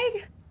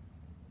side?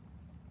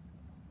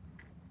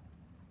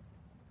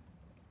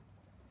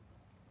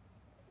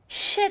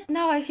 Shit,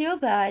 now I feel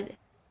bad.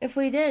 If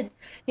we did,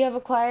 you have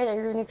acquired a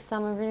runic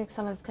summon. Runic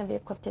summons can be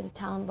equipped to the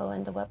talon bow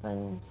and the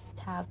weapons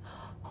tab.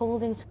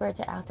 Holding square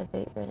to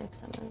activate runic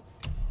summons.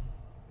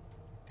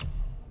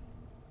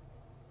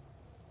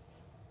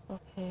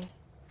 Okay.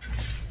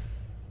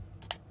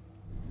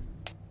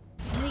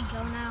 Can we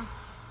go now?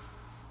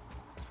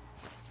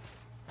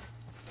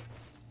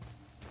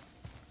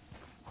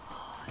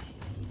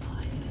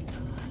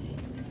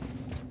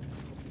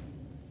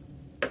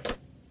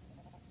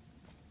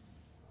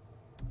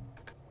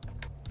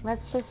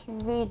 Let's just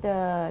read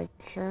the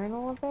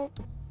journal a bit.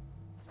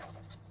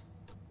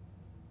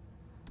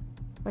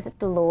 Was it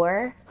the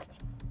lore?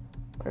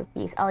 Or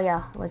beast? Oh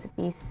yeah, it was a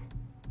beast.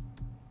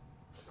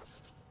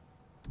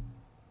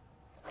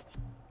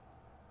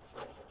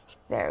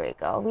 There we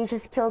go. We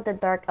just killed the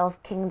Dark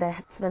Elf King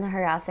that's been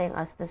harassing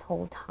us this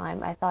whole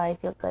time. I thought I'd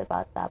feel good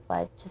about that,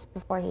 but just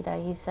before he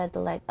died, he said the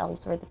Light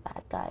Elves were the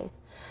bad guys.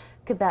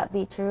 Could that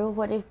be true?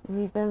 What if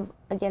we've been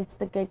against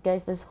the good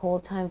guys this whole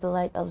time? The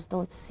Light Elves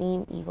don't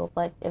seem evil,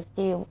 but if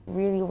they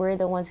really were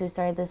the ones who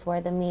started this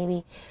war, then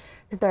maybe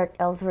the Dark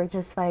Elves were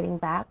just fighting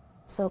back.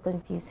 So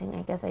confusing.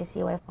 I guess I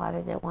see why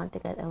Father didn't want to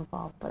get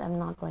involved, but I'm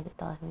not going to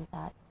tell him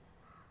that.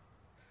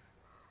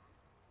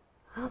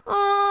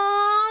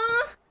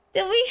 Aww!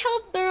 Did we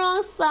help the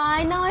wrong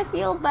side? Now I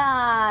feel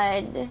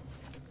bad.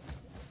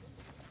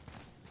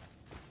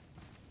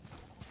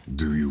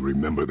 Do you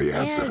remember the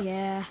answer?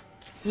 Yeah.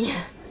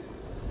 Yeah.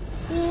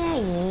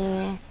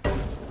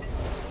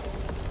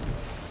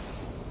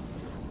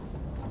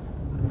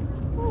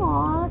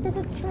 Aw, look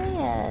at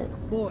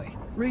Atreus. Boy,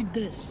 read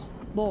this.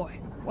 Boy,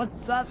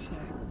 what's that say?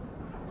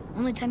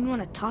 Only time you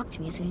want to talk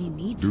to me is when you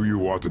need Do you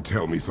want to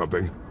tell me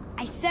something?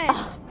 I said,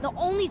 the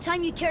only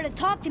time you care to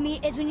talk to me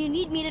is when you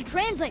need me to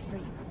translate for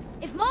you.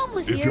 If Mom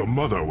was If here... your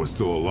mother was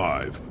still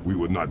alive, we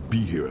would not be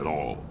here at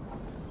all.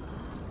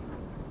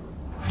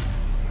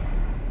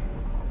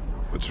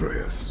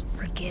 Atreus.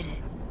 Forget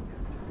it.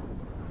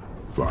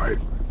 Fine.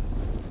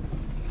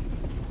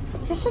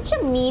 You're such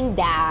a mean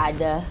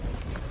dad.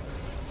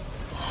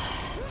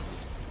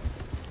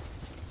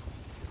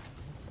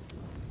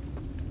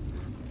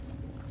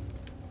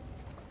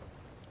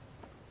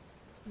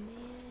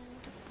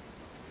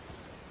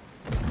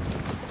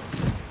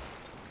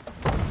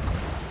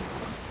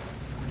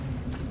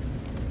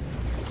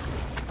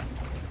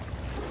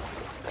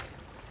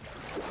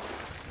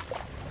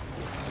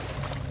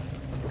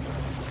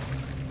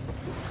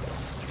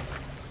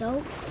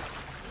 So?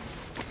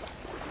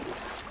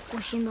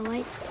 Was she in the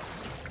light?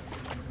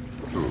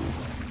 Who?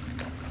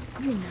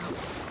 You know.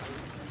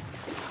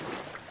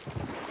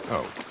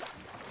 Oh.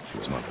 She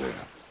was not there.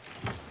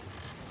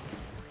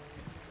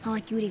 Not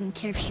like you would even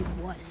care if she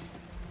was.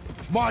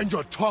 Mind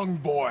your tongue,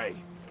 boy!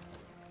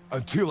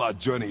 Until our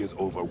journey is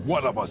over,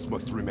 one of us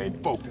must remain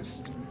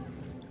focused.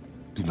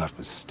 Do not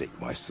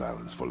mistake my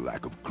silence for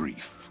lack of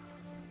grief.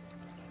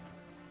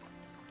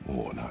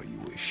 Mourn how you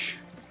wish.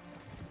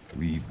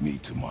 Leave me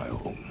to my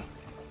own.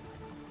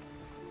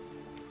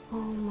 Oh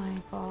my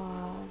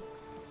god.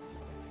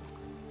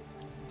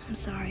 I'm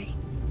sorry.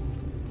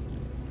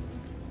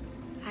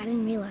 I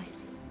didn't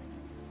realize.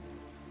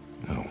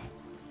 No.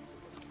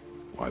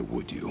 Why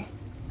would you?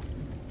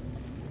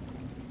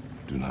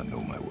 Do not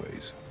know my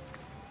ways.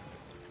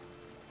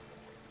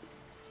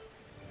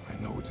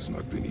 I know it has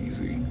not been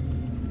easy.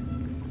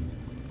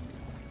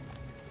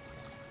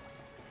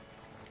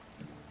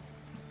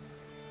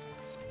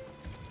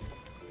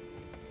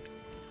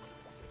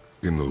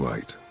 In the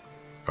light,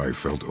 I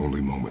felt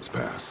only moments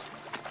pass.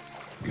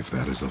 If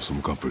that is of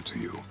some comfort to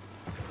you.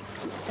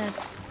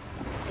 That's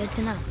good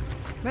to know.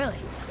 Really.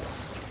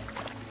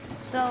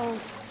 So,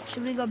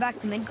 should we go back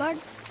to Midgard?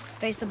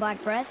 Face the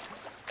Black Breath?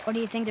 Or do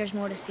you think there's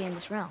more to see in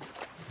this realm?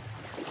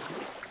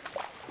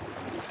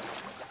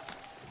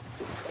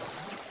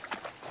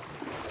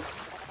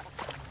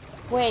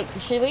 Wait,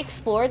 should we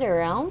explore the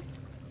realm?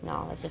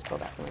 No, let's just go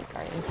back to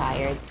Midgard. I'm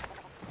tired.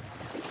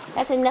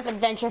 That's enough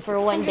adventure for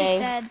one Sindri day.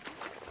 said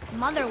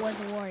Mother was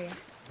a warrior.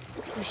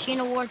 Was she in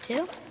a war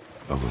too?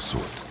 Of a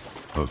sort.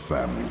 Her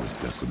family was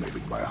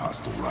decimated by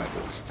hostile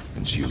rivals,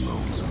 and she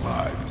alone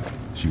survived.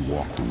 She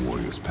walked the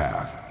warrior's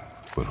path,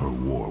 but her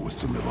war was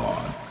to live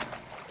on.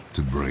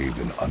 To brave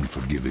an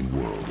unforgiving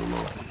world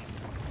alone.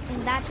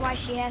 And that's why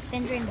she has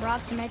Sindri and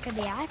Brock to make her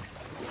the axe?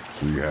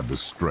 She had the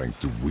strength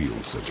to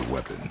wield such a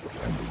weapon,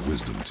 and the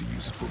wisdom to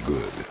use it for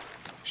good.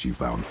 She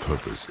found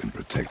purpose in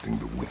protecting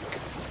the weak.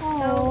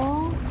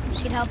 Aww.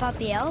 So, she'd help out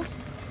the elves?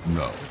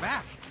 No. You're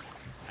back.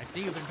 I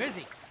see you've been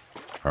busy.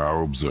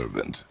 How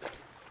observant.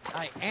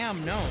 I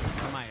am known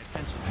for my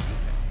attention to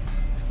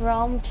detail.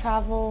 Realm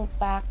travel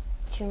back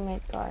to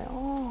Midgard.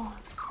 Oh.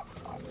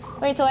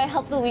 Wait, so I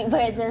helped the weak,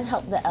 but I didn't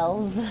help the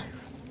elves.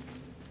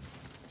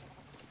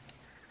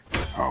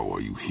 How are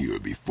you here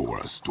before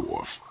us,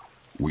 dwarf?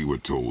 We were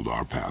told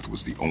our path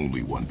was the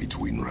only one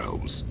between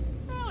realms.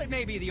 Well, it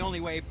may be the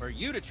only way for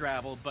you to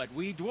travel, but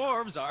we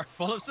dwarves are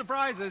full of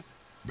surprises.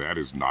 That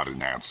is not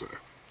an answer.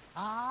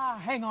 Ah,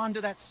 hang on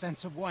to that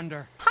sense of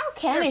wonder. How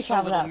can they There's so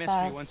travel little that mystery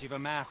fast? once you've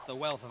amassed the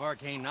wealth of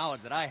arcane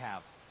knowledge that I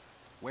have.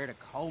 Where to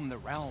comb the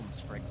realms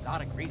for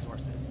exotic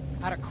resources.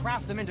 How to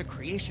craft them into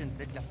creations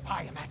that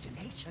defy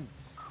imagination.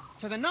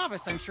 To the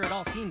novice, I'm sure it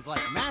all seems like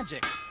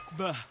magic.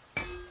 But,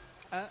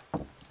 oh,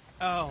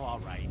 all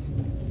right.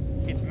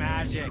 It's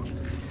magic.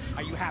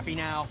 Are you happy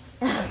now?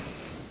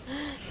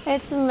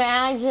 It's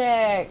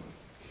magic.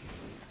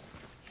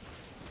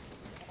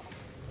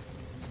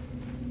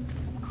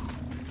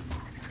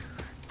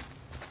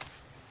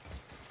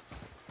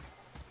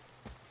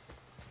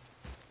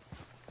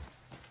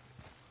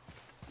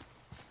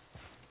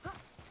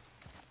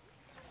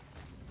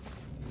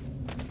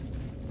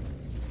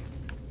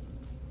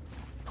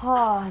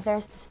 Oh,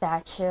 there's the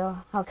statue.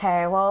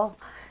 Okay, well,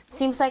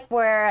 seems like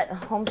we're at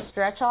home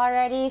stretch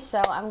already,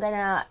 so I'm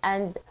gonna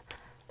end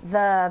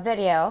the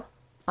video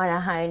on a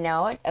high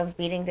note of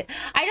beating the...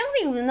 I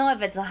don't even know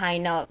if it's a high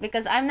note,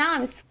 because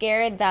I'm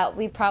scared that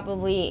we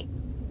probably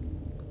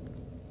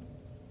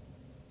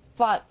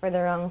fought for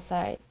the wrong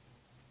side.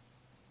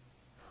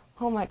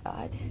 Oh my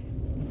god.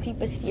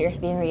 deepest fears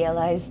being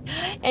realized.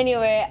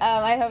 Anyway,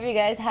 I hope you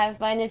guys have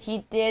fun. If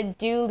you did,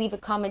 do leave a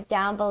comment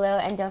down below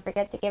and don't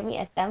forget to give me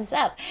a thumbs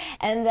up.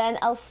 And then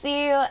I'll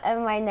see you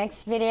in my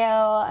next video.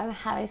 I'm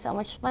having so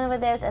much fun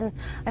with this and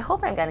I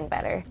hope I'm getting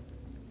better.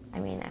 I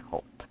mean, I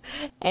hope.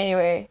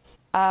 Anyways,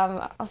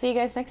 I'll see you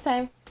guys next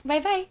time. Bye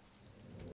bye.